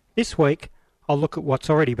 This week, I'll look at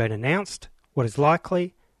what's already been announced, what is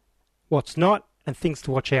likely, what's not, and things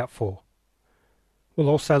to watch out for. We'll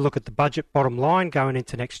also look at the budget bottom line going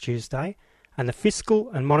into next Tuesday and the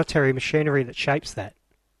fiscal and monetary machinery that shapes that.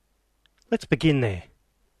 Let's begin there.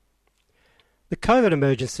 The COVID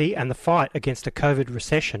emergency and the fight against a COVID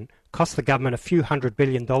recession cost the government a few $100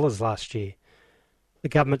 billion last year. The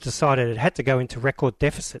government decided it had to go into record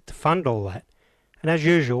deficit to fund all that, and as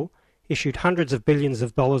usual, issued hundreds of billions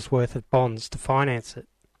of dollars worth of bonds to finance it.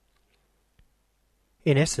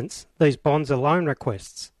 In essence, these bonds are loan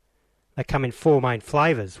requests. They come in 4 main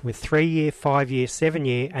flavours, with 3-year, 5-year,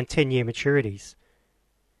 7-year and 10-year maturities.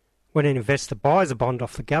 When an investor buys a bond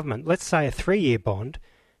off the government, let's say a 3-year bond,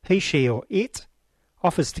 he, she or it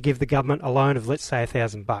offers to give the government a loan of, let's say,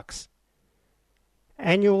 $1,000.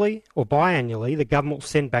 Annually or biannually, the government will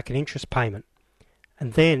send back an interest payment.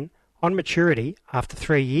 And then, on maturity, after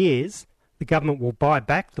 3 years, the government will buy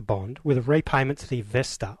back the bond with a repayment to the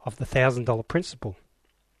investor of the $1,000 principal.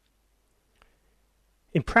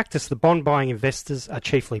 In practice, the bond-buying investors are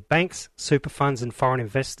chiefly banks, super funds and foreign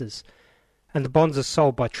investors, and the bonds are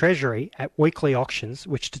sold by Treasury at weekly auctions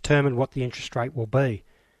which determine what the interest rate will be.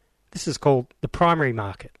 This is called the primary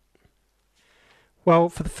market. Well,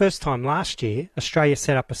 for the first time last year, Australia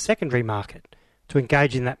set up a secondary market to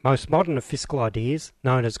engage in that most modern of fiscal ideas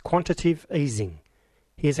known as quantitative easing.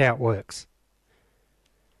 Here's how it works.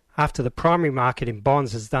 After the primary market in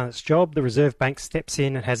bonds has done its job, the Reserve Bank steps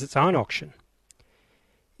in and has its own auction.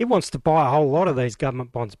 It wants to buy a whole lot of these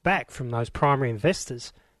government bonds back from those primary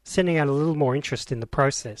investors, sending out a little more interest in the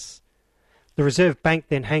process. The Reserve Bank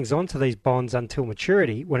then hangs on to these bonds until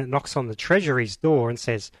maturity when it knocks on the Treasury's door and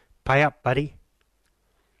says, "Pay up, buddy."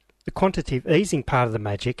 The quantitative easing part of the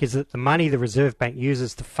magic is that the money the Reserve Bank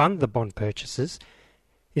uses to fund the bond purchases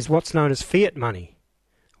is what's known as fiat money,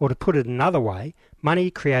 or to put it another way,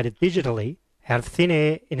 money created digitally out of thin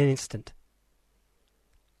air in an instant.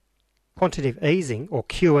 Quantitative easing, or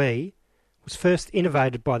QE, was first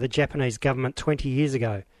innovated by the Japanese government 20 years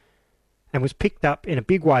ago and was picked up in a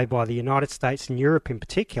big way by the United States and Europe in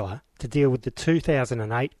particular to deal with the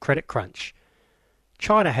 2008 credit crunch.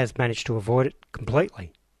 China has managed to avoid it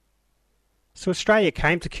completely. So Australia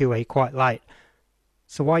came to QE quite late.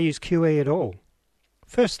 So why use QE at all?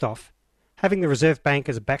 First off, having the Reserve Bank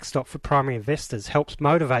as a backstop for primary investors helps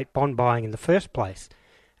motivate bond buying in the first place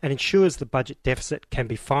and ensures the budget deficit can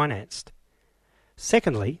be financed.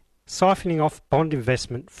 Secondly, siphoning off bond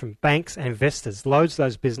investment from banks and investors loads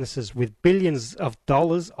those businesses with billions of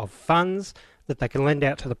dollars of funds that they can lend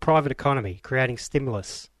out to the private economy, creating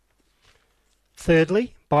stimulus.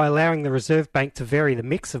 Thirdly, by allowing the Reserve Bank to vary the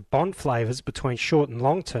mix of bond flavours between short and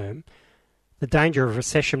long term, the danger of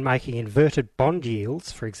recession making inverted bond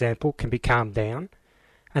yields, for example, can be calmed down,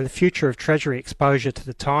 and the future of Treasury exposure to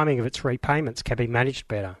the timing of its repayments can be managed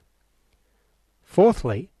better.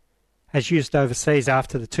 Fourthly, as used overseas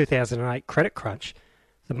after the 2008 credit crunch,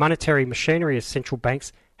 the monetary machinery of central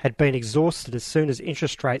banks had been exhausted as soon as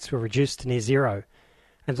interest rates were reduced to near zero,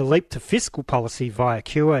 and the leap to fiscal policy via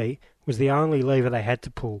QE was the only lever they had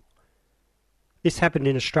to pull. This happened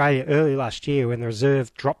in Australia early last year when the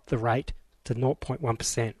Reserve dropped the rate to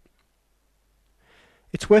 0.1%.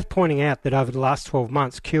 It's worth pointing out that over the last 12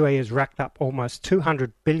 months, QE has racked up almost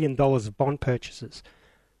 $200 billion of bond purchases,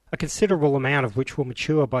 a considerable amount of which will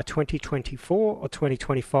mature by 2024 or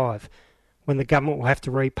 2025, when the government will have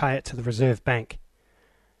to repay it to the Reserve Bank.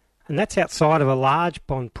 And that's outside of a large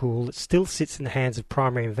bond pool that still sits in the hands of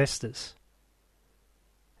primary investors.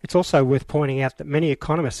 It's also worth pointing out that many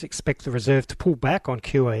economists expect the Reserve to pull back on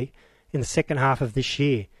QE in the second half of this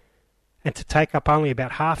year, and to take up only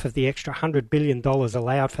about half of the extra $100 billion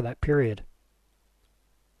allowed for that period.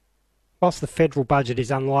 Whilst the federal budget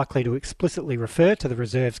is unlikely to explicitly refer to the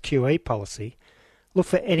Reserve's QE policy, look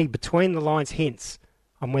for any between-the-lines hints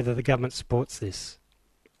on whether the government supports this.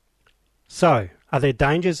 So, are there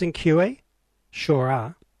dangers in QE? Sure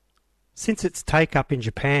are. Since its take-up in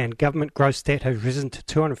Japan, government gross debt has risen to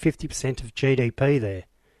 250% of GDP there.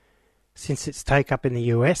 Since its take-up in the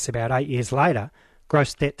US about 8 years later,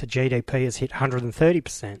 gross debt to GDP has hit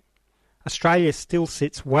 130%. Australia still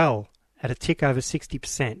sits well at a tick over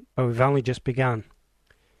 60%, but we've only just begun.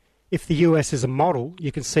 If the US is a model,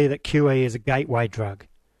 you can see that QE is a gateway drug.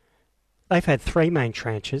 They've had 3 main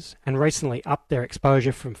tranches and recently upped their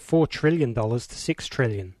exposure from $4 trillion to $6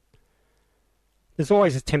 trillion. There's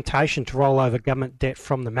always a temptation to roll over government debt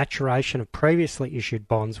from the maturation of previously issued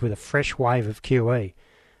bonds with a fresh wave of QE,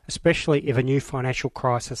 especially if a new financial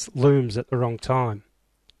crisis looms at the wrong time.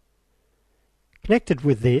 Connected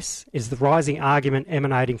with this is the rising argument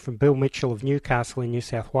emanating from Bill Mitchell of Newcastle in New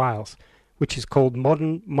South Wales, which is called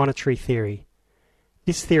modern monetary theory.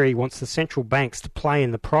 This theory wants the central banks to play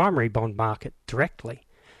in the primary bond market directly,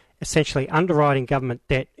 essentially underwriting government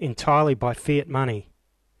debt entirely by fiat money.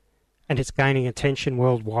 And it's gaining attention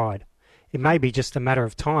worldwide. It may be just a matter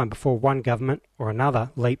of time before one government or another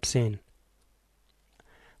leaps in.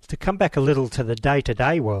 To come back a little to the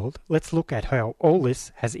day-to-day world, let's look at how all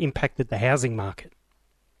this has impacted the housing market.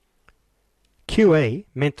 QE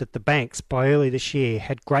meant that the banks, by early this year,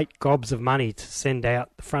 had great gobs of money to send out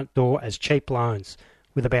the front door as cheap loans,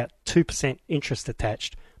 with about 2% interest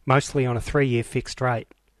attached, mostly on a 3-year fixed rate.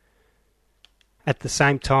 At the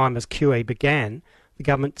same time as QE began, the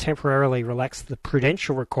government temporarily relaxed the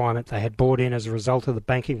prudential requirement they had brought in as a result of the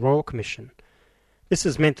Banking Royal Commission. This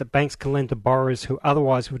has meant that banks can lend to borrowers who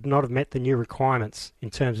otherwise would not have met the new requirements in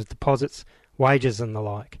terms of deposits, wages and the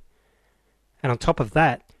like. And on top of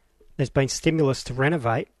that, there's been stimulus to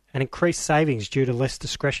renovate and increased savings due to less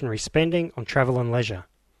discretionary spending on travel and leisure.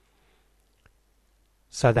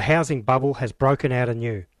 So the housing bubble has broken out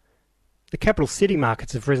anew. The capital city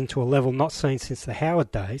markets have risen to a level not seen since the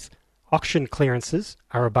Howard days. Auction clearances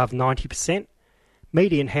are above 90%.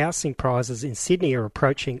 Median housing prices in Sydney are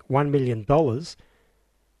approaching $1 million.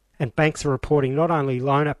 And banks are reporting not only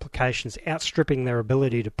loan applications outstripping their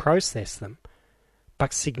ability to process them,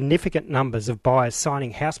 but significant numbers of buyers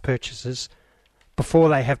signing house purchases before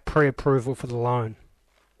they have pre-approval for the loan.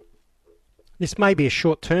 This may be a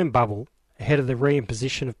short-term bubble ahead of the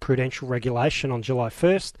reimposition of prudential regulation on July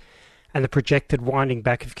 1st and the projected winding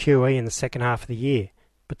back of QE in the second half of the year,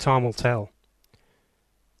 but time will tell.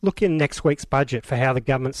 Look in next week's budget for how the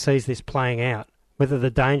government sees this playing out, whether the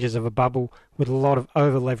dangers of a bubble with a lot of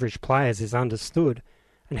over-leveraged players is understood,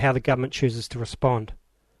 and how the government chooses to respond.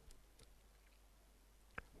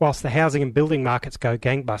 Whilst the housing and building markets go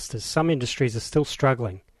gangbusters, some industries are still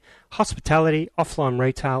struggling. Hospitality, offline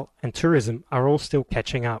retail and tourism are all still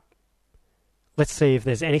catching up. Let's see if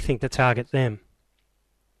there's anything to target them.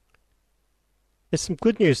 There's some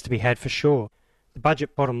good news to be had for sure. The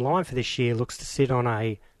budget bottom line for this year looks to sit on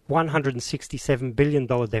a $167 billion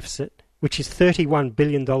deficit, which is $31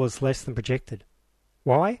 billion less than projected.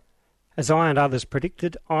 Why? As I and others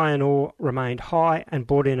predicted, iron ore remained high and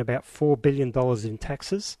brought in about $4 billion in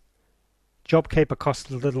taxes. JobKeeper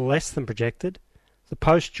costed a little less than projected. The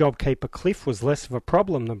post-JobKeeper cliff was less of a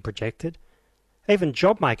problem than projected. Even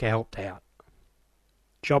JobMaker helped out.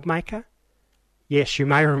 JobMaker? Yes, you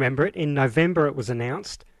may remember it. In November it was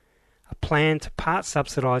announced a plan to part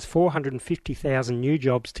subsidise 450,000 new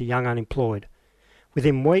jobs to young unemployed.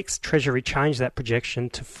 Within weeks, Treasury changed that projection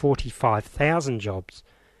to 45,000 jobs.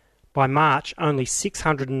 By March, only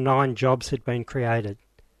 609 jobs had been created.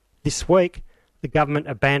 This week, the government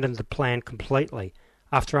abandoned the plan completely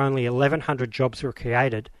after only 1,100 jobs were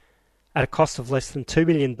created at a cost of less than $2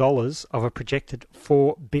 billion of a projected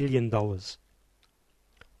 $4 billion.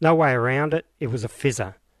 No way around it, it was a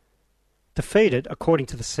fizzer. Defeated, according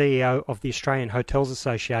to the CEO of the Australian Hotels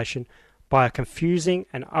Association, by a confusing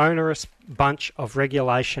and onerous bunch of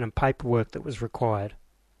regulation and paperwork that was required.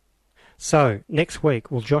 So, next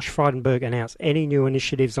week, will Josh Frydenberg announce any new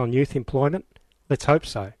initiatives on youth employment? Let's hope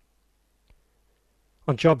so.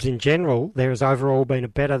 On jobs in general, there has overall been a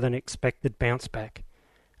better than expected bounce back,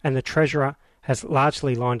 and the Treasurer has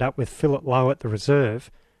largely lined up with Philip Lowe at the Reserve,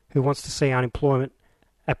 who wants to see unemployment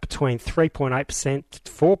at between 3.8%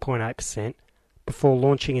 to 4.8% before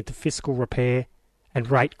launching into fiscal repair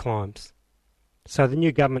and rate climbs. So the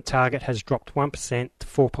new government target has dropped 1% to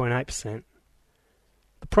 4.8%.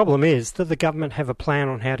 The problem is that the government have a plan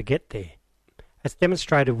on how to get there. As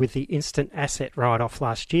demonstrated with the instant asset write-off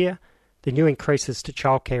last year, the new increases to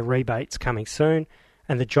childcare rebates coming soon,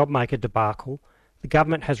 and the JobMaker debacle, the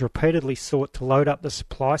government has repeatedly sought to load up the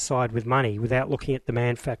supply side with money without looking at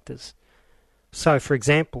demand factors. So, for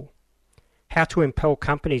example, how to impel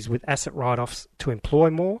companies with asset write-offs to employ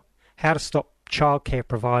more, how to stop childcare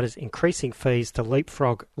providers increasing fees to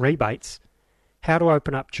leapfrog rebates, how to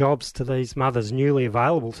open up jobs to these mothers newly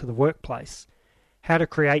available to the workplace, how to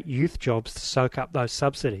create youth jobs to soak up those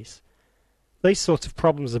subsidies. These sorts of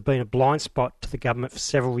problems have been a blind spot to the government for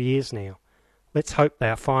several years now. Let's hope they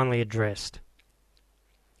are finally addressed.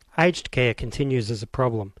 Aged care continues as a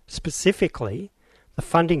problem, specifically the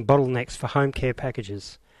funding bottlenecks for home care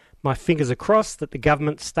packages. My fingers are crossed that the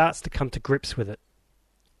government starts to come to grips with it.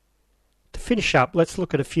 To finish up, let's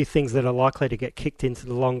look at a few things that are likely to get kicked into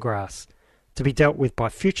the long grass, to be dealt with by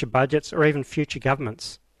future budgets or even future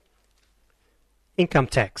governments. Income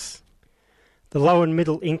tax. The low and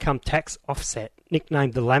middle income tax offset,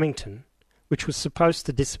 nicknamed the Lamington, which was supposed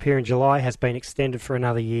to disappear in July, has been extended for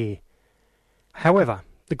another year. However,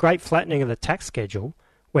 the great flattening of the tax schedule,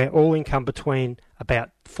 where all income between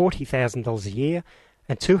about $40,000 a year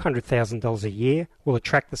and $200,000 a year will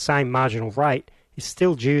attract the same marginal rate, is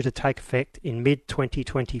still due to take effect in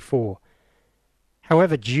mid-2024.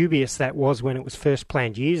 However dubious that was when it was first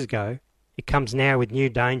planned years ago, it comes now with new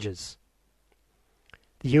dangers.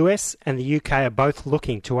 The US and the UK are both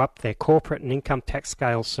looking to up their corporate and income tax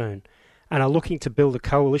scales soon, and are looking to build a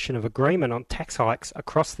coalition of agreement on tax hikes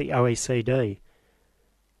across the OECD.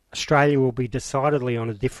 Australia will be decidedly on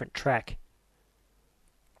a different track.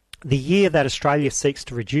 The year that Australia seeks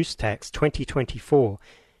to reduce tax, 2024,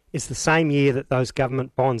 is the same year that those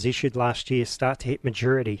government bonds issued last year start to hit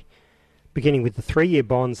maturity, beginning with the 3-year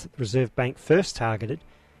bonds that the Reserve Bank first targeted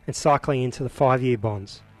and cycling into the 5-year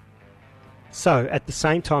bonds. So, at the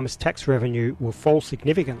same time as tax revenue will fall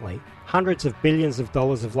significantly, hundreds of billions of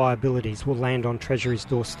dollars of liabilities will land on Treasury's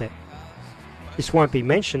doorstep. This won't be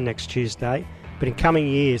mentioned next Tuesday, but in coming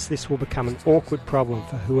years this will become an awkward problem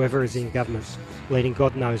for whoever is in government, leading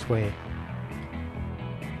God knows where.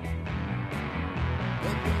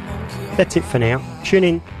 That's it for now. Tune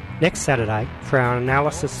in next Saturday for our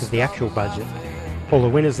analysis of the actual budget, all the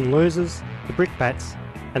winners and losers, the brickbats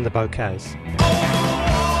and the bouquets.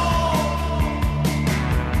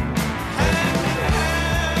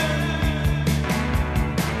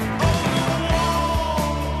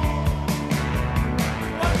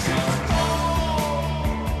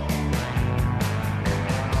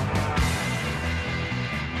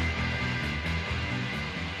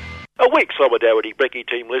 A weak Solidarity Brekkie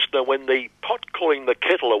Team listener when the Pot Calling the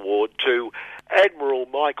Kettle Award to Admiral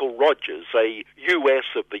Michael Rogers, a US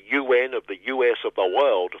of the UN of the US of the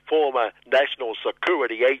world, former National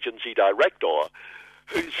Security Agency director,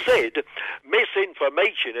 who said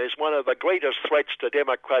misinformation is one of the greatest threats to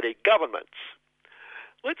democratic governments.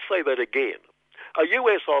 Let's say that again. A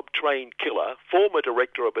US trained killer, former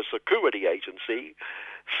director of a security agency,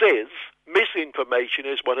 says misinformation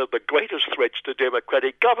is one of the greatest threats to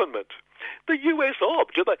democratic government. The US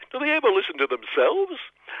do they ever listen to themselves?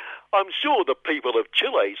 I'm sure the people of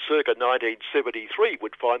Chile circa 1973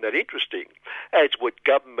 would find that interesting, as would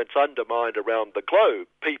governments undermined around the globe,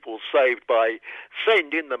 people saved by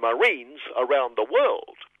send in the Marines around the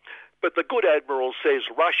world. But the good Admiral says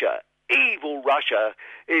Russia, evil Russia,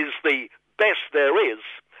 is the best there is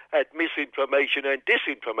at misinformation and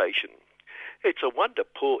disinformation. It's a wonder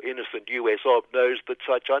poor innocent US ob knows that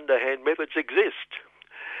such underhand methods exist.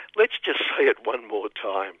 Let's just say it one more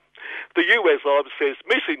time. The US ob says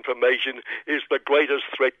misinformation is the greatest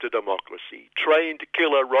threat to democracy. Trained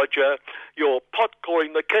killer Roger, your pot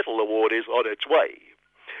calling the kettle award is on its way.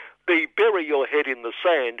 The bury your head in the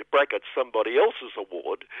sand bracket somebody else's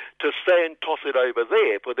award to sand toss it over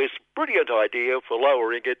there for this brilliant idea for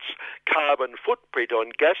lowering its carbon footprint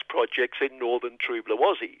on gas projects in northern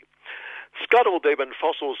Trublawazi. Scuttle Devon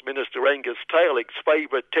Fossils Minister Angus Taylor's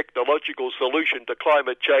favourite technological solution to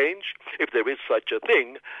climate change, if there is such a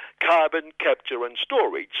thing, carbon capture and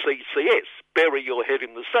storage, CCS, bury your head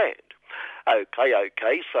in the sand.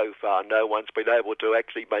 Okay, so far no one's been able to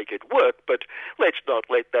actually make it work, but let's not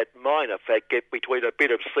let that minor fact get between a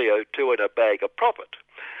bit of CO2 and a bag of profit.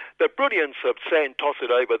 The brilliance of sand toss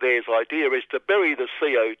it over there's idea is to bury the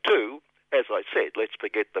CO2. As I said, let's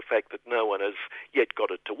forget the fact that no one has yet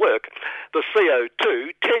got it to work. The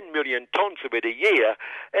CO2, 10 million tonnes of it a year,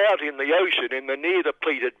 out in the ocean in the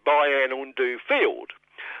near-depleted Bayan Undu field.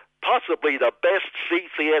 Possibly the best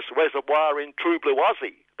CCS reservoir in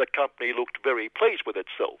Trublawazi. The company looked very pleased with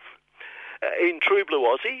itself. In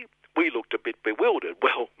Trublawazi, we looked a bit bewildered.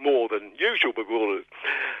 Well, more than usual bewildered.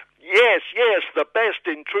 Yes, the best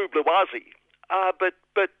in Trublawazi. But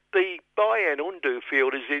the Bayan Undu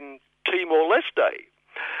field is in Timor-Leste.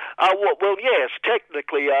 Well, yes,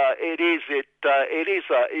 technically it is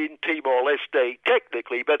in Timor-Leste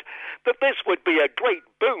technically, but this would be a great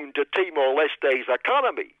boon to Timor-Leste's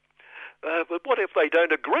economy. But what if they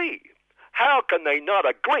don't agree? How can they not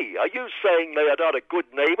agree? Are you saying they are not a good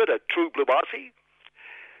neighbour to Trublawazi?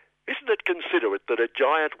 Isn't it considerate that a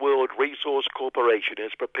giant world resource corporation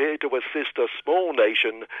is prepared to assist a small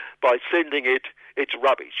nation by sending it its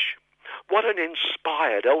rubbish? What an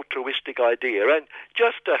inspired, altruistic idea. And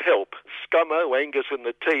just to help, Scummo, Angus and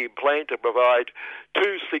the team plan to provide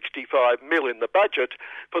 $265 million in the budget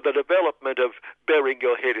for the development of burying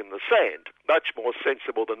your head in the sand. Much more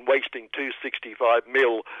sensible than wasting $265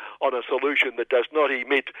 million on a solution that does not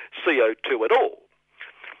emit CO2 at all.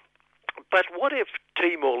 But what if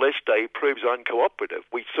Timor-Leste proves uncooperative?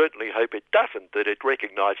 We certainly hope it doesn't, that it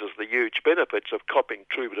recognises the huge benefits of copping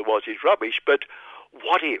Trublawazi's rubbish. But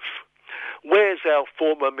what if? Where's our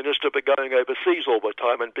former minister for going overseas all the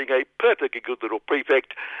time and being a perfectly good little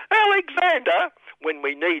prefect, Alexander, when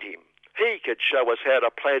we need him? He could show us how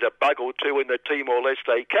to plant a bug or two in the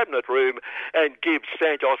Timor-Leste cabinet room and give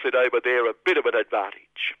Santos it over there a bit of an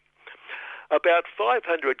advantage. About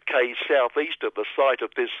 500 k's southeast of the site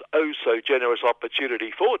of this oh-so-generous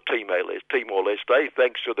opportunity for Timor-Leste,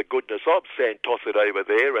 thanks to the goodness of Santos it over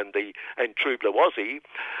there and Trublawazi,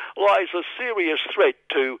 lies a serious threat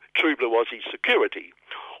to Trublawazi's security.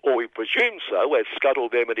 Or we presume so, as Scuttle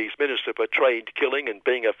them and his Minister for Trained Killing and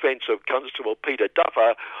Being Offensive Constable Peter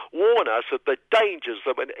Duffer warn us of the dangers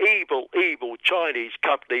of an evil, evil Chinese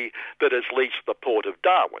company that has leased the port of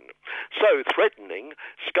Darwin. So threatening,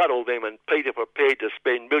 Scuttle them and Peter prepared to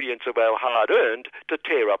spend millions of our hard-earned to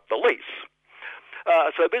tear up the lease.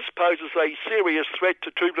 So this poses a serious threat to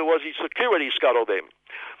Trublawazi's security, Scuttle them.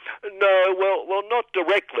 No, well, not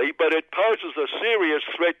directly, but it poses a serious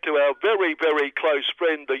threat to our very, very close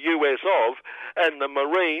friend, the US of, and the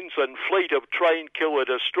Marines and fleet of trained killer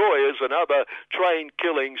destroyers and other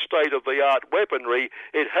trained-killing state-of-the-art weaponry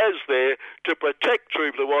it has there to protect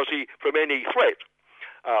Trublawazi from any threat,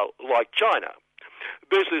 like China.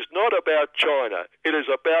 This is not about China. It is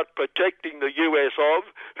about protecting the US of,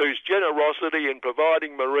 whose generosity in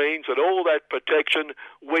providing Marines and all that protection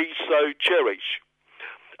we so cherish.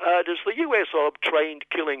 Does the US of trained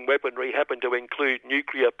killing weaponry happen to include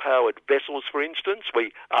nuclear-powered vessels, for instance?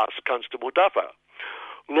 We asked Constable Duffer.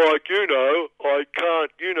 I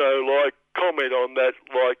can't, comment on that,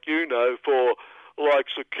 for,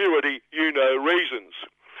 security, reasons.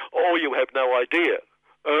 Or you have no idea.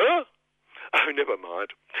 Oh, never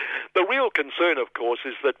mind. The real concern, of course,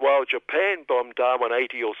 is that while Japan bombed Darwin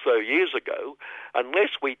 80 or so years ago,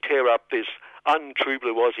 unless we tear up this untrue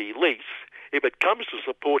blue Aussie lease, if it comes to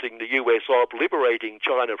supporting the US of liberating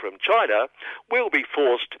China from China, we'll be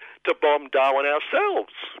forced to bomb Darwin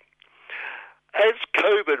ourselves. As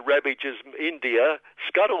COVID ravages India,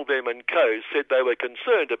 Scuttledem and Co. said they were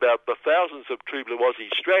concerned about the thousands of true blue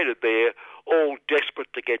Aussies stranded there, all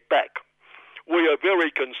desperate to get back. We are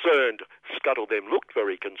very concerned, Scuttledem looked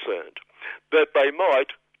very concerned, that they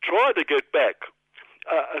might try to get back.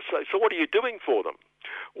 So what are you doing for them?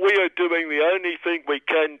 We are doing the only thing we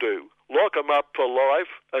can do. Lock them up for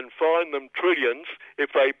life and fine them trillions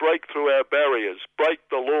if they break through our barriers, break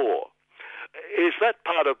the law. Is that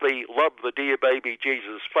part of the love the dear baby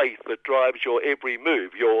Jesus faith that drives your every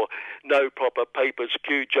move, your no proper papers,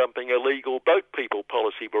 queue jumping, illegal boat people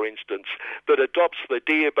policy, for instance, that adopts the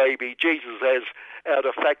dear baby Jesus as our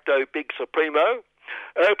de facto big supremo?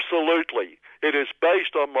 Absolutely. It is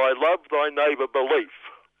based on my love thy neighbour belief.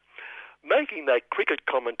 Making that cricket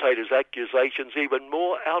commentator's accusations even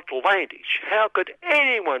more outlandish. How could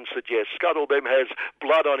anyone suggest Scuttledem has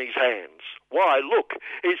blood on his hands? Why, look,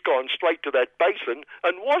 he's gone straight to that basin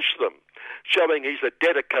and washed them, showing he's a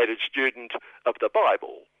dedicated student of the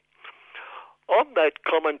Bible. On that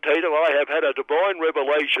commentator, I have had a divine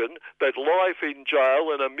revelation that life in jail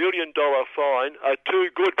and $1 million fine are too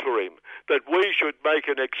good for him, that we should make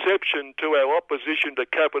an exception to our opposition to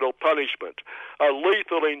capital punishment. A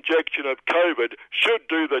lethal injection of COVID should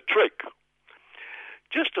do the trick.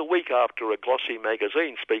 Just a week after a glossy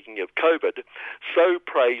magazine, speaking of COVID, so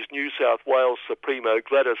praised New South Wales Supremo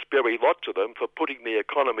Gladys Berry-Lotsetham for putting the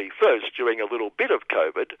economy first during a little bit of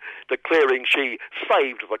COVID, declaring she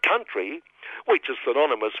saved the country, which is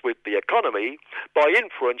synonymous with the economy, by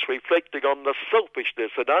inference reflecting on the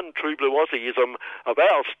selfishness and untrue blue Aussieism of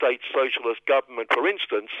our state socialist government, for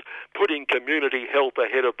instance, putting community health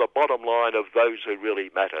ahead of the bottom line of those who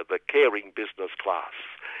really matter, the caring business class.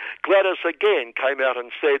 Gladys again came out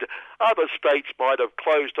and said other states might have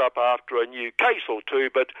closed up after a new case or two,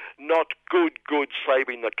 but not good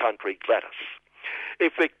saving the country, Gladys.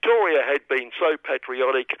 If Victoria had been so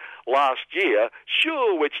patriotic last year,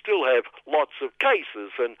 sure, we'd still have lots of cases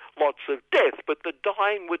and lots of death, but the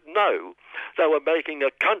dying would know they were making a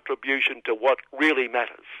contribution to what really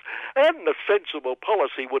matters. And the sensible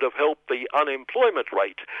policy would have helped the unemployment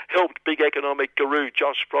rate, helped big economic guru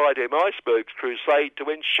Josh Friedem Iceberg's crusade to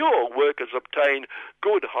ensure workers obtain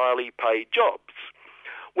good, highly paid jobs.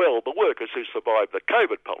 Well, the workers who survived the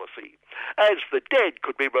COVID policy, as the dead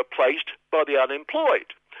could be replaced by the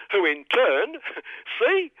unemployed, who in turn,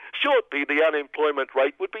 see, shortly the unemployment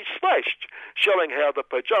rate would be slashed, showing how the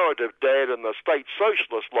pejorative dad and the state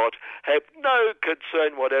socialist lot have no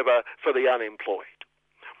concern whatever for the unemployed.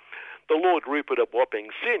 The Lord Rupert of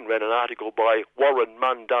Wapping Sin ran an article by Warren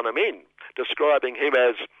Munn Dunham-In, describing him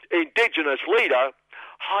as Indigenous leader,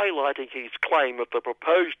 highlighting his claim that the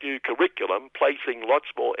proposed new curriculum, placing lots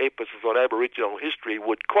more emphasis on Aboriginal history,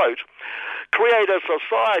 would, quote, create a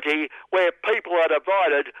society where people are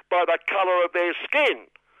divided by the colour of their skin.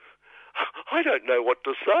 I don't know what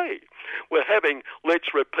to say. We're having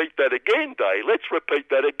Let's Repeat That Again Day. Let's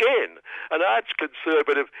repeat that again. An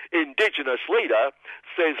arch-conservative Indigenous leader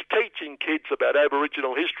says teaching kids about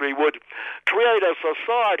Aboriginal history would create a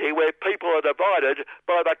society where people are divided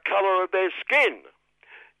by the colour of their skin.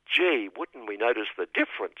 Gee, wouldn't we notice the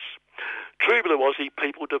difference? True blue Aussie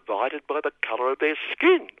people divided by the colour of their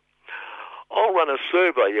skin. I'll run a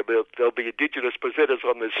survey about there'll be Indigenous presenters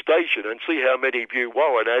on this station and see how many view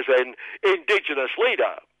Warren as an Indigenous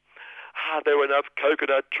leader. Are there enough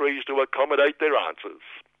coconut trees to accommodate their answers?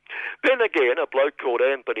 Then again, a bloke called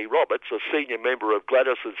Anthony Roberts, a senior member of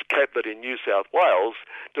Gladys's cabinet in New South Wales,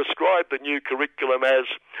 described the new curriculum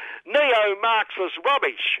as neo-Marxist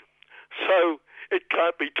rubbish. So it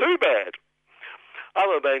can't be too bad.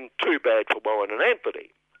 Other than too bad for Warren and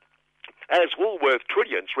Anthony. As Woolworth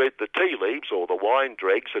Trillions read the tea leaves or the wine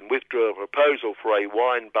dregs and withdrew a proposal for a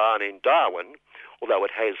wine barn in Darwin, although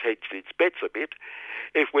it has hedged its bets a bit,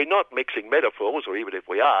 if we're not mixing metaphors, or even if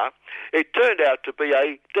we are, it turned out to be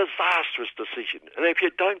a disastrous decision. And if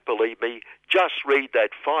you don't believe me, just read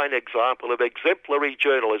that fine example of exemplary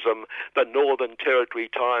journalism, the Northern Territory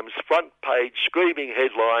Times front page screaming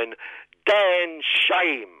headline, Dan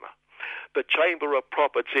Shame. The Chamber of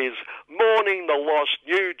Profits is mourning the lost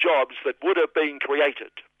new jobs that would have been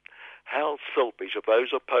created. How selfish of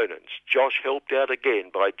those opponents. Josh helped out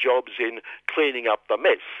again by jobs in cleaning up the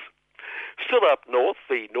mess. Still up north,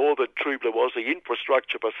 the Northern True Blue Aussie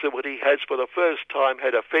Infrastructure Facility has for the first time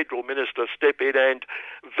had a federal minister step in and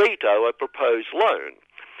veto a proposed loan.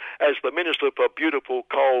 as the Minister for Beautiful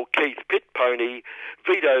Coal, Keith Pitpony,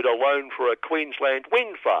 vetoed a loan for a Queensland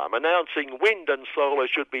wind farm, announcing wind and solar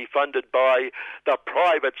should be funded by the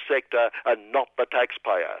private sector and not the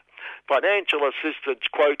taxpayer. Financial assistance,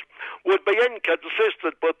 quote, would be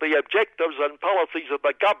inconsistent with the objectives and policies of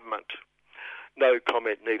the government. No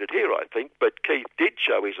comment needed here, I think, but Keith did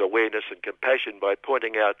show his awareness and compassion by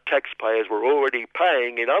pointing out taxpayers were already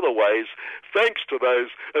paying in other ways thanks to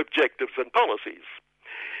those objectives and policies.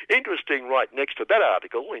 Interesting, right next to that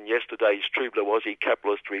article in yesterday's True Blue Aussie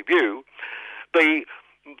Capitalist Review, the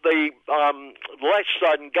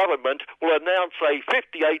Lash-Sutton government will announce a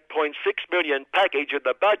 $58.6 million package in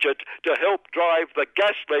the budget to help drive the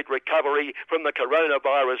gas-led recovery from the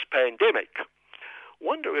coronavirus pandemic.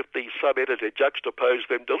 Wonder if the sub-editor juxtaposed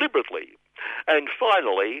them deliberately. And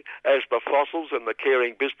finally, as the fossils and the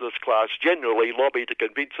caring business class generally lobby to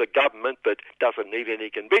convince a government that doesn't need any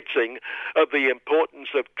convincing of the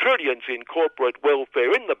importance of trillions in corporate welfare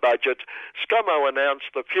in the budget, ScoMo announced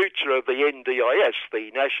the future of the NDIS, the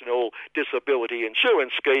National Disability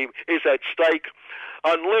Insurance Scheme, is at stake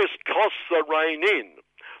unless costs are reined in.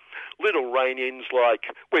 Little rein-ins like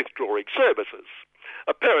withdrawing services.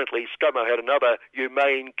 Apparently, ScoMo had another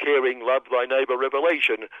humane, caring, love thy neighbour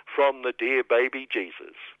revelation from the dear baby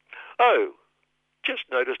Jesus. Oh, just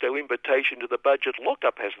noticed our invitation to the budget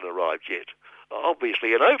lockup hasn't arrived yet.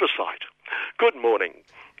 Obviously an oversight. Good morning.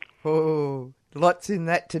 Oh, lots in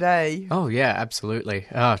that today. Oh, yeah, absolutely.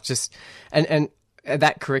 And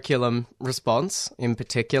that curriculum response in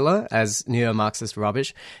particular, as neo-Marxist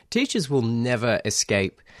rubbish, teachers will never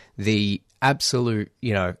escape the absolute,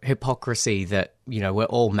 hypocrisy that, we're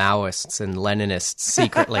all Maoists and Leninists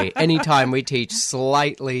secretly. Anytime we teach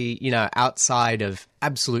slightly, outside of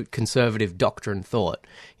absolute conservative doctrine thought,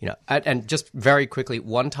 and just very quickly,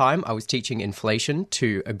 one time I was teaching inflation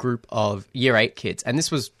to a group of year 8 kids, and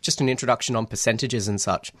this was just an introduction on percentages and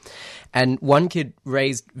such. And one kid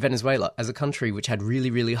raised Venezuela as a country which had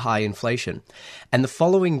really, really high inflation. And the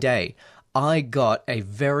following day, I got a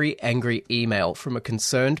very angry email from a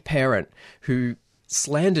concerned parent who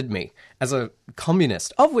slandered me as a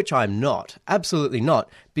communist, of which I'm not, absolutely not,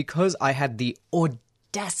 because I had the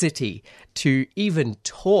audacity to even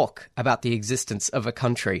talk about the existence of a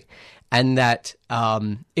country, and that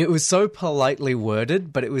it was so politely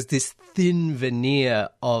worded, but it was this thin veneer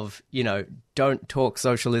of, don't talk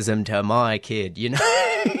socialism to my kid,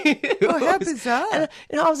 Oh, how bizarre. And,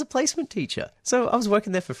 I was a placement teacher, so I was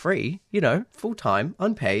working there for free, full-time,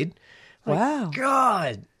 unpaid. Wow.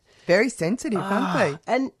 God. Very sensitive, aren't they?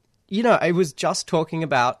 And, I was just talking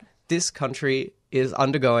about this country is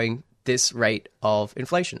undergoing this rate of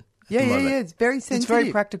inflation. Yeah. It's very sensitive. It's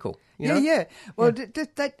very practical. Yeah. Well,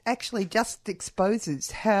 that actually just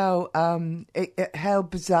exposes how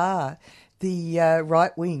bizarre the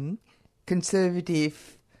right-wing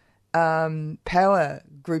conservative power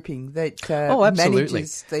grouping that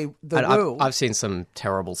manages the world. I've seen some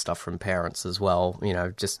terrible stuff from parents as well,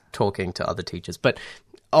 just talking to other teachers. But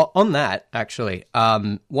on that, actually,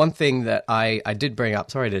 one thing that I did bring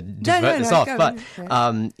up, sorry to divert this off, but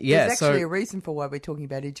there's actually a reason for why we're talking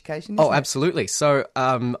about education. Oh, absolutely. So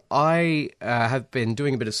I have been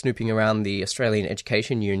doing a bit of snooping around the Australian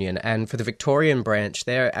Education Union, and for the Victorian branch,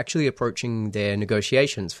 they're actually approaching their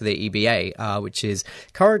negotiations for their EBA, which is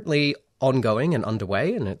currently ongoing and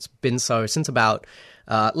underway, and it's been so since about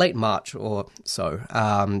late March or so.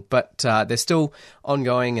 But they're still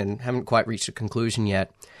ongoing and haven't quite reached a conclusion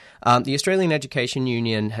yet. The Australian Education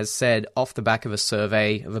Union has said, off the back of a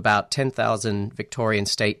survey of about 10,000 Victorian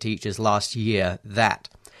state teachers last year, that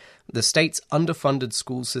the state's underfunded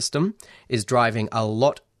school system is driving a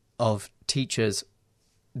lot of teachers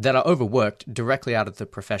that are overworked directly out of the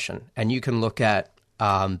profession. And you can look at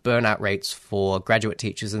burnout rates for graduate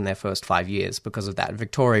teachers in their first 5 years because of that.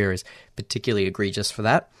 Victoria is particularly egregious for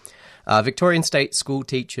that. Victorian state school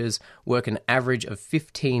teachers work an average of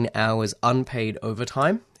 15 hours unpaid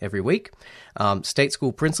overtime every week. State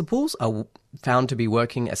school principals are found to be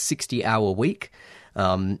working a 60-hour week.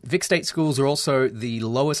 Vic state schools are also the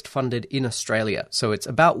lowest funded in Australia, so it's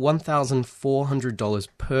about $1,400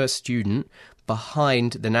 per student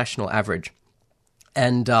behind the national average.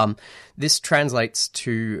 And this translates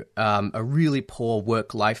to a really poor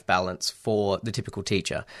work-life balance for the typical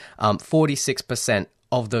teacher. 46%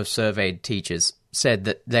 of the surveyed teachers said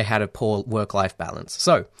that they had a poor work-life balance.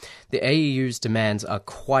 So the AEU's demands are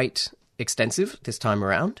quite extensive this time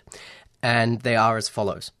around, and they are as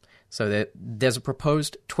follows. So there's a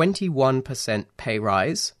proposed 21% pay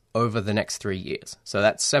rise over the next 3 years. So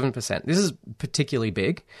that's 7%. This is particularly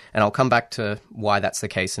big, and I'll come back to why that's the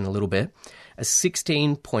case in a little bit. A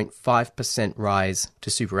 16.5% rise to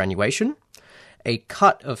superannuation, a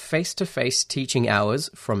cut of face-to-face teaching hours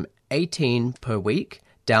from 18 per week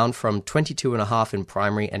down from 22.5 in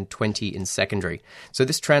primary and 20 in secondary. So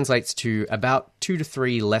this translates to about 2 to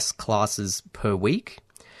 3 less classes per week.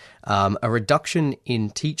 A reduction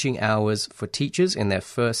in teaching hours for teachers in their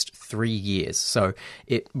first 3 years. So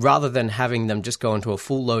rather than having them just go into a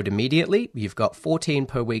full load immediately, you've got 14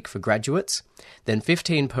 per week for graduates, then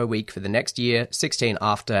 15 per week for the next year, 16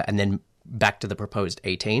 after, and then back to the proposed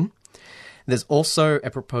 18. There's also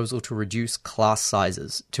a proposal to reduce class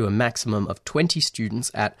sizes to a maximum of 20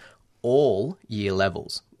 students at all year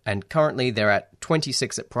levels. And currently they're at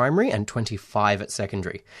 26 at primary and 25 at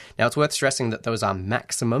secondary. Now, it's worth stressing that those are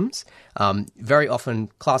maximums. Very often,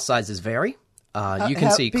 class sizes vary. You can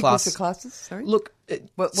see big was the classes? Sorry? Look,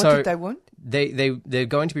 what did they want? They're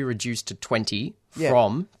going to be reduced to 20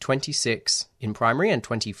 from 26 in primary and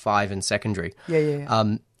 25 in secondary.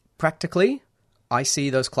 Practically, I see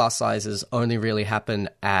those class sizes only really happen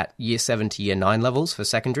at year 7 to year 9 levels for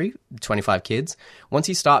secondary, 25 kids. Once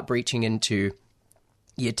you start breaching into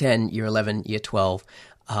year 10, year 11, year 12,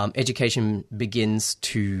 education begins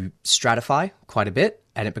to stratify quite a bit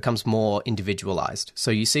and it becomes more individualized.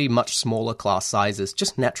 So you see much smaller class sizes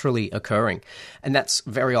just naturally occurring. And that's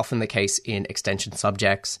very often the case in extension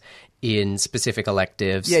subjects, in specific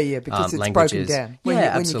electives, because it's languages. Broken down. When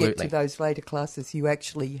you get to those later classes, you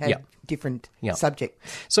actually have different subjects.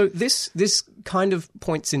 So this kind of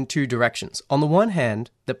points in two directions. On the one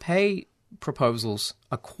hand, the pay proposals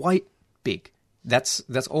are quite big. That's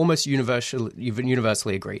almost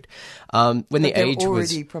universally agreed. When the age was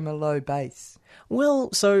already from a low base.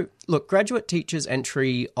 Well, so look, graduate teachers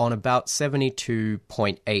entry on about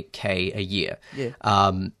 72.8K a year.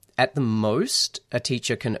 At the most, a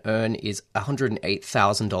teacher can earn is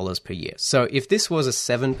 $108,000 per year. So if this was a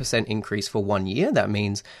 7% increase for 1 year, that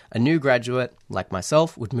means a new graduate like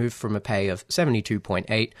myself would move from a pay of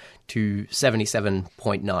 72.8 to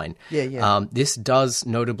 77.9. This does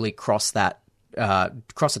notably cross that.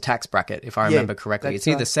 Cross a tax bracket, if I remember correctly. It's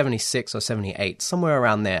either 76 or 78, somewhere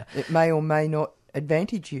around there. It may or may not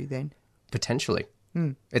advantage you then. Potentially.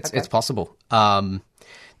 It's possible.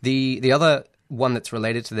 The other one that's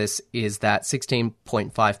related to this is that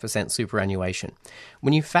 16.5% superannuation.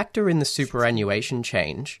 When you factor in the superannuation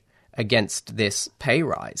change against this pay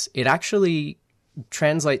rise, it actually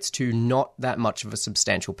translates to not that much of a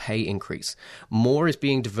substantial pay increase. More is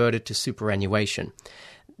being diverted to superannuation.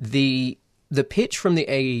 The pitch from the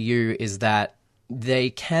AEU is that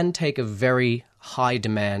they can take a very high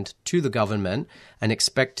demand to the government and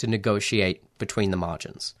expect to negotiate between the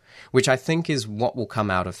margins, which I think is what will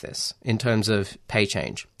come out of this in terms of pay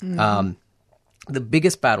change. The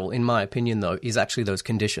biggest battle, in my opinion, though, is actually those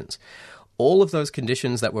conditions. All of those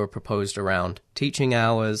conditions that were proposed around teaching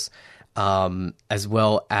hours, as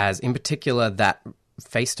well as, in particular, that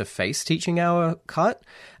face-to-face teaching hour cut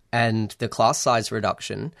and the class size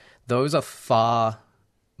reduction, those are far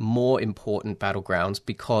more important battlegrounds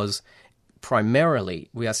because primarily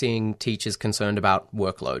we are seeing teachers concerned about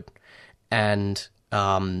workload. And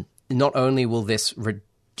not only will this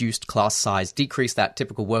reduced class size decrease that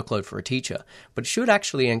typical workload for a teacher, but it should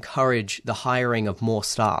actually encourage the hiring of more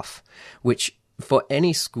staff, which for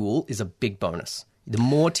any school is a big bonus. The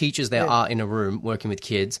more teachers there are in a room working with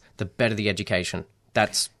kids, the better the education.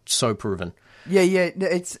 That's so proven.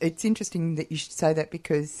 It's interesting that you should say that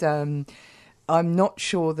because I'm not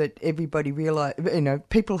sure that everybody realise.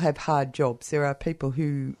 People have hard jobs. There are people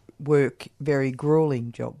who work very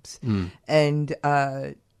grueling jobs, and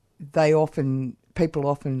people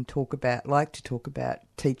often like to talk about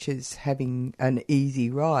teachers having an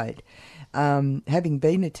easy ride. Having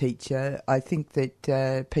been a teacher, I think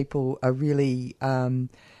that people are really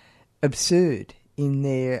absurd in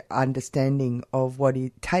their understanding of what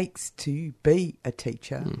it takes to be a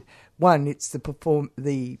teacher. One, it's the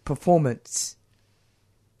performance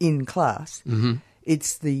in class.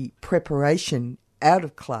 It's the preparation out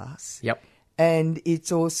of class. And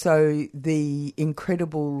it's also the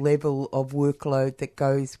incredible level of workload that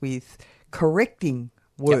goes with correcting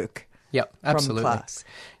work. Absolutely. From class.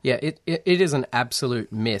 It is an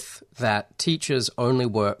absolute myth that teachers only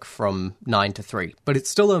work from 9 to 3, but it's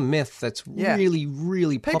still a myth that's really,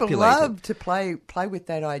 really populated. People love to play with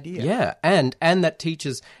that idea. And that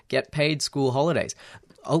teachers get paid school holidays.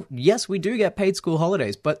 yes, we do get paid school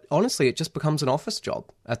holidays, but honestly, it just becomes an office job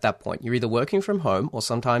at that point. You're either working from home, or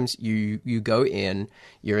sometimes you go in,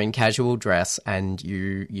 you're in casual dress, and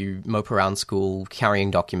you mope around school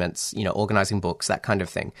carrying documents, organizing books, that kind of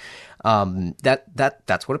thing.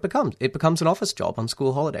 That's what it becomes. It becomes an office job on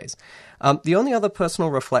school holidays. The only other personal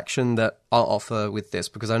reflection that I'll offer with this,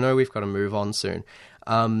 because I know we've got to move on soon.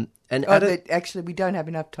 Actually, we don't have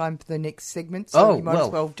enough time for the next segment, so you might as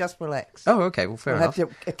well just relax. Oh, okay. Well, fair enough. We'll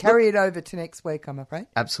have to carry it over to next week, I'm afraid.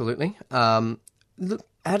 Absolutely. Look,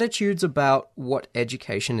 attitudes about what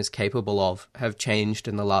education is capable of have changed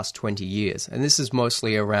in the last 20 years, and this is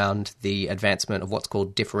mostly around the advancement of what's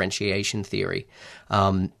called differentiation theory.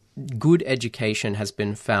 Good education has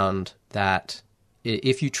been found that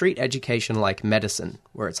if you treat education like medicine,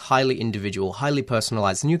 where it's highly individual, highly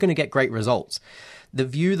personalized, then you're going to get great results. The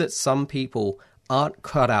view that some people aren't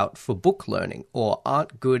cut out for book learning or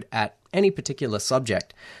aren't good at any particular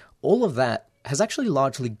subject, all of that has actually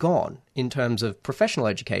largely gone in terms of professional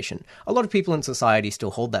education. A lot of people in society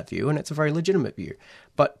still hold that view, and it's a very legitimate view.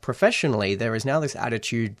 But professionally, there is now this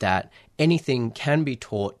attitude that anything can be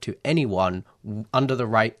taught to anyone under the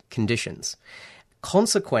right conditions.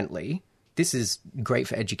 Consequently, this is great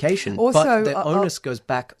for education, also, but the onus goes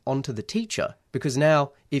back onto the teacher, because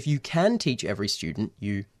now if you can teach every student,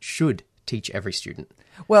 you should teach every student.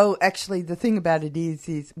 Well, actually, the thing about it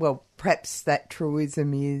is perhaps that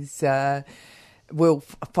truism is will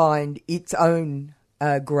find its own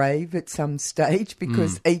grave at some stage,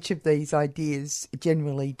 because each of these ideas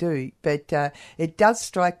generally do. But it does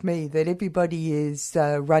strike me that everybody is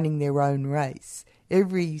running their own race.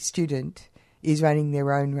 Every student is running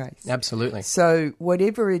their own race. Absolutely. So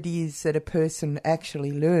whatever it is that a person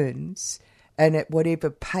actually learns, and at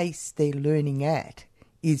whatever pace they're learning at,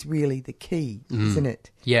 is really the key, isn't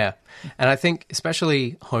it? Yeah. And I think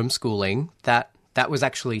especially homeschooling, that was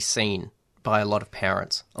actually seen by a lot of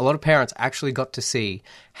parents. A lot of parents actually got to see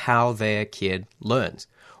how their kid learns,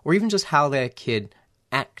 or even just how their kid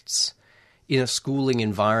acts in a schooling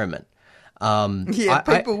environment.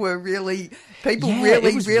 People really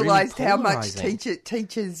realised how much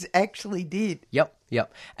teachers actually did. Yep.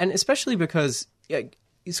 And especially because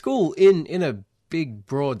school, in a big,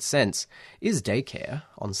 broad sense, is daycare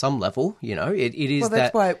on some level. It is. Well,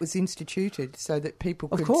 that's why it was instituted, so that people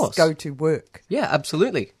could go to work. Yeah,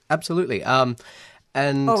 absolutely.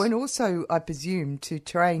 And also, I presume, to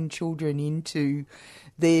train children into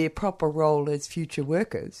their proper role as future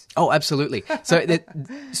workers. Oh, absolutely. So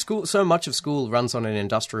so much of school runs on an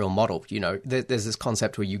industrial model. There's this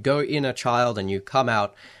concept where you go in a child and you come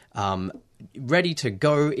out ready to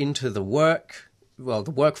go into the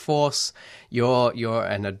workforce. You're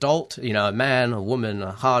an adult, a man, a woman,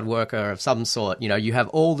 a hard worker of some sort. You have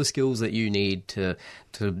all the skills that you need to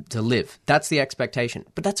live. That's the expectation.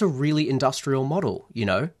 But that's a really industrial model,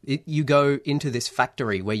 You go into this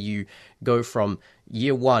factory where you go from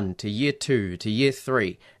year 1 to year 2 to year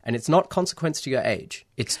 3, and it's not consequence to your age.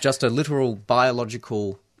 It's just a literal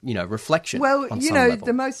biological reflection. Well, on some level.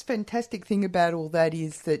 the most fantastic thing about all that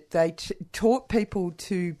is that they taught people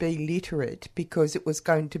to be literate because it was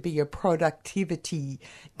going to be a productivity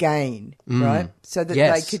gain, right? So that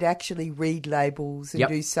they could actually read labels and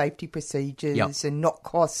do safety procedures and not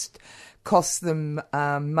cost them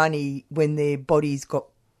money when their bodies got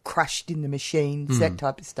crushed in the machines, that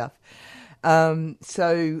type of stuff.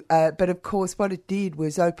 But of course, what it did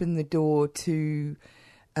was open the door to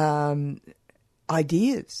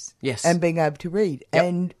ideas and being able to read.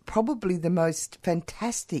 And probably the most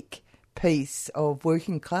fantastic piece of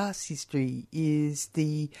working class history is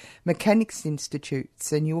the Mechanics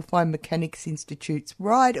Institutes, and you'll find Mechanics Institutes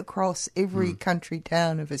right across every country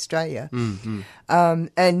town of Australia.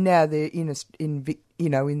 And now they're in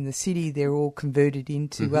the city, they're all converted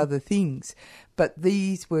into other things. But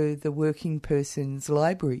these were the working person's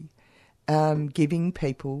library, giving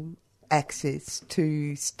people access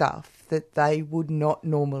to stuff that they would not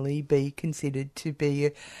normally be considered to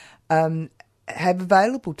be have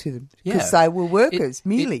available to them because they were workers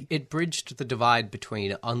merely. It bridged the divide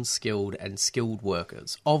between unskilled and skilled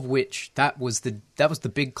workers, of which that was the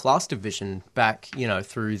big class division back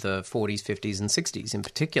through the 40s, 50s, and 60s in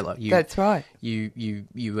particular. That's right. You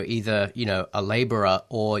were either a labourer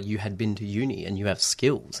or you had been to uni and you have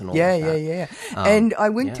skills and all that. Yeah. And I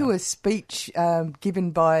went to a speech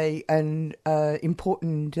given by an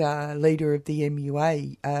important leader of the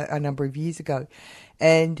MUA a number of years ago.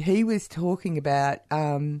 And he was talking about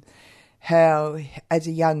how, as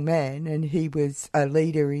a young man, and he was a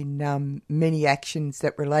leader in many actions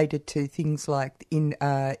that related to things like in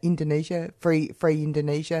Indonesia, free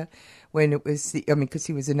Indonesia, when it was, because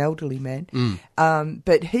he was an elderly man.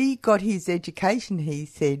 But he got his education, he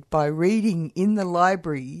said, by reading in the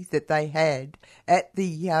library that they had at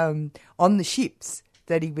the on the ships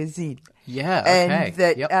that he was in. Yeah, okay. And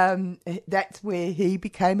that that's where he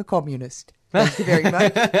became a communist. Thank you very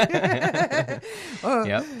much.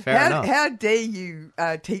 Fair enough. How dare you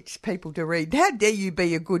teach people to read? How dare you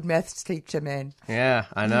be a good maths teacher, man? Yeah,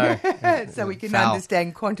 I know. So we can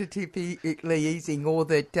understand quantitatively easing, or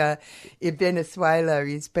that Venezuela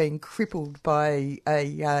is being crippled by a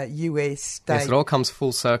US state. Yes, it all comes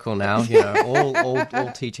full circle now.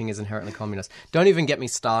 All teaching is inherently communist. Don't even get me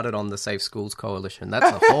started on the Safe Schools Coalition.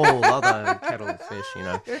 That's a whole other kettle of fish,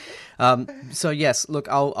 So yes, look,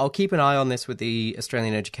 I'll keep an eye on this with the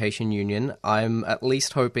Australian Education Union. I'm at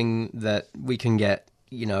least hoping that we can get,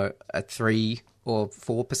 a 3 or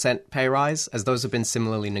 4% pay rise, as those have been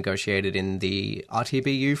similarly negotiated in the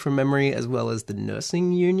RTBU from memory, as well as the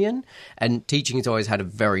nursing union. And teaching has always had a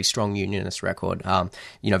very strong unionist record.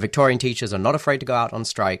 Victorian teachers are not afraid to go out on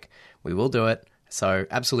strike. We will do it. So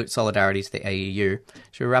absolute solidarity to the AEU.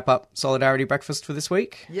 Should we wrap up Solidarity Breakfast for this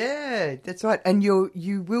week? Yeah, that's right. And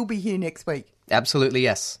you will be here next week. Absolutely,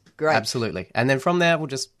 yes. Great. Absolutely. And then from there, we'll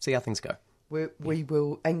just see how things go. We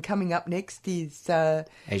will. And coming up next is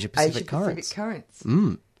Asia Pacific Currents.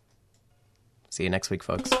 See you next week,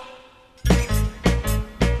 folks.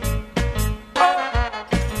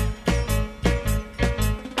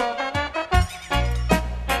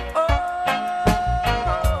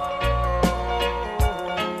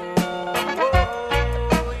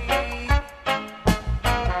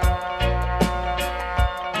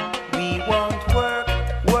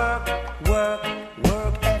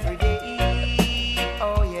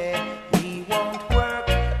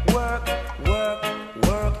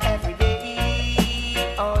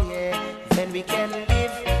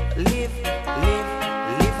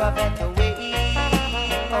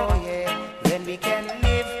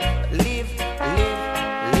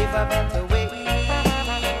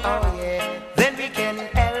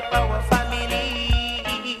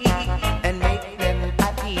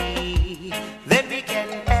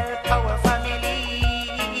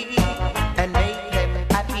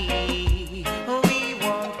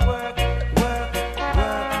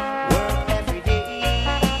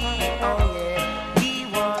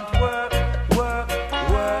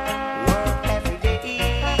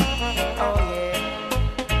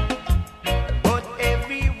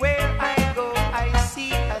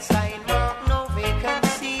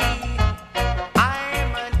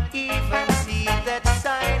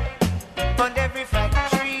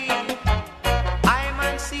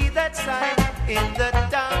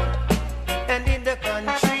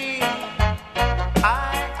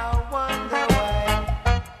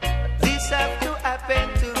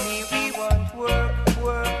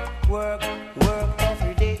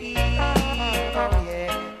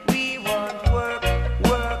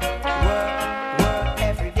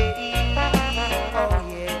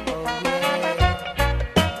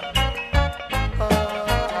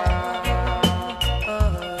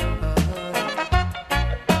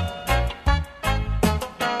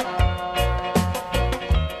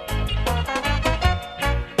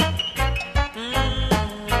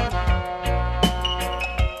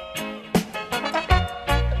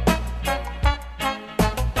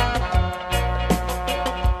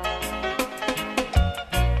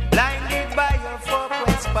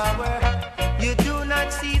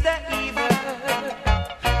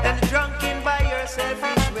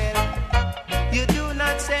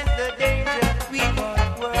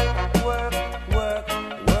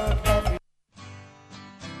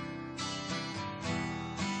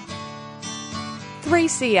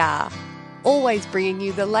 Always bringing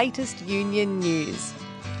you the latest union news.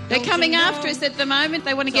 They're coming after us at the moment.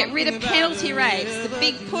 They want to get rid of penalty rates, the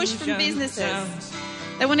big push from businesses.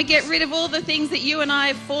 They want to get rid of all the things that you and I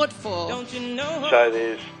have fought for. So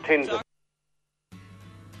there's tens of...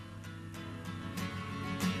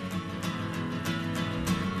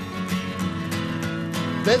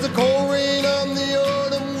 There's a cold rain on the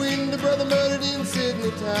autumn wind, a brother murdered in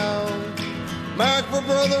Sydney town. Mark for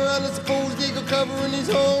brother and a supposed eagle covering his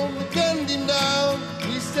home. They gunned him down.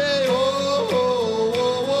 We say, oh, oh,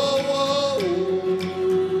 oh, oh,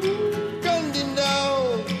 oh. Gunned him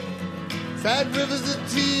down. Sad rivers of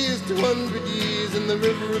tears, 200 years in the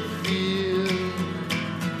river of fear.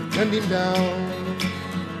 They gunned him down.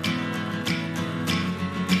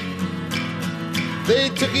 They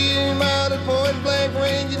took him out at point blank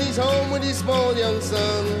range in his home with his small young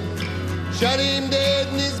son. Shot him dead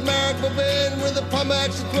in his Mark bed with a pump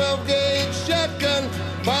action 12-gauge shotgun.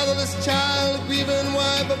 Fatherless child, a grieving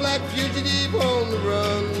wife, a black fugitive on the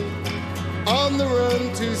run. On the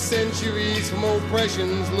run, 2 centuries from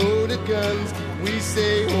oppression's loaded guns. We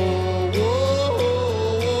say, oh, oh,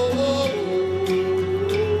 oh, oh,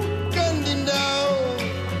 oh. Gunned him down.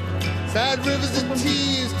 Side rivers of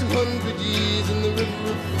tears, 200 years in the river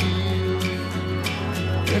of fear.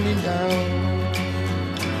 Gunned him down.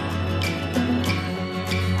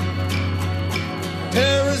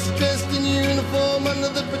 Terrorists dressed in uniform under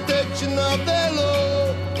the protection of their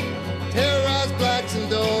law. Terrorized blacks and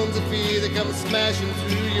dawns of fear that come smashing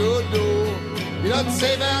through your door. You're not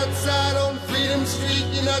safe outside on Freedom Street,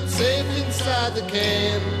 you're not safe inside the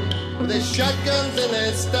camp. With their shotguns and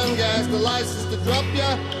their stun gas, the license to drop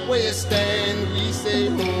ya where you stand. We say,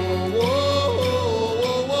 whoa, whoa,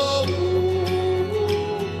 whoa, whoa, whoa.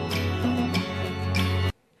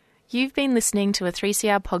 You've been listening to a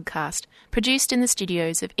 3CR podcast produced in the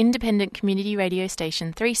studios of independent community radio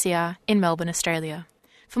station 3CR in Melbourne, Australia.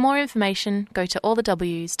 For more information, go to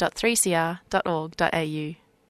allthews.3cr.org.au.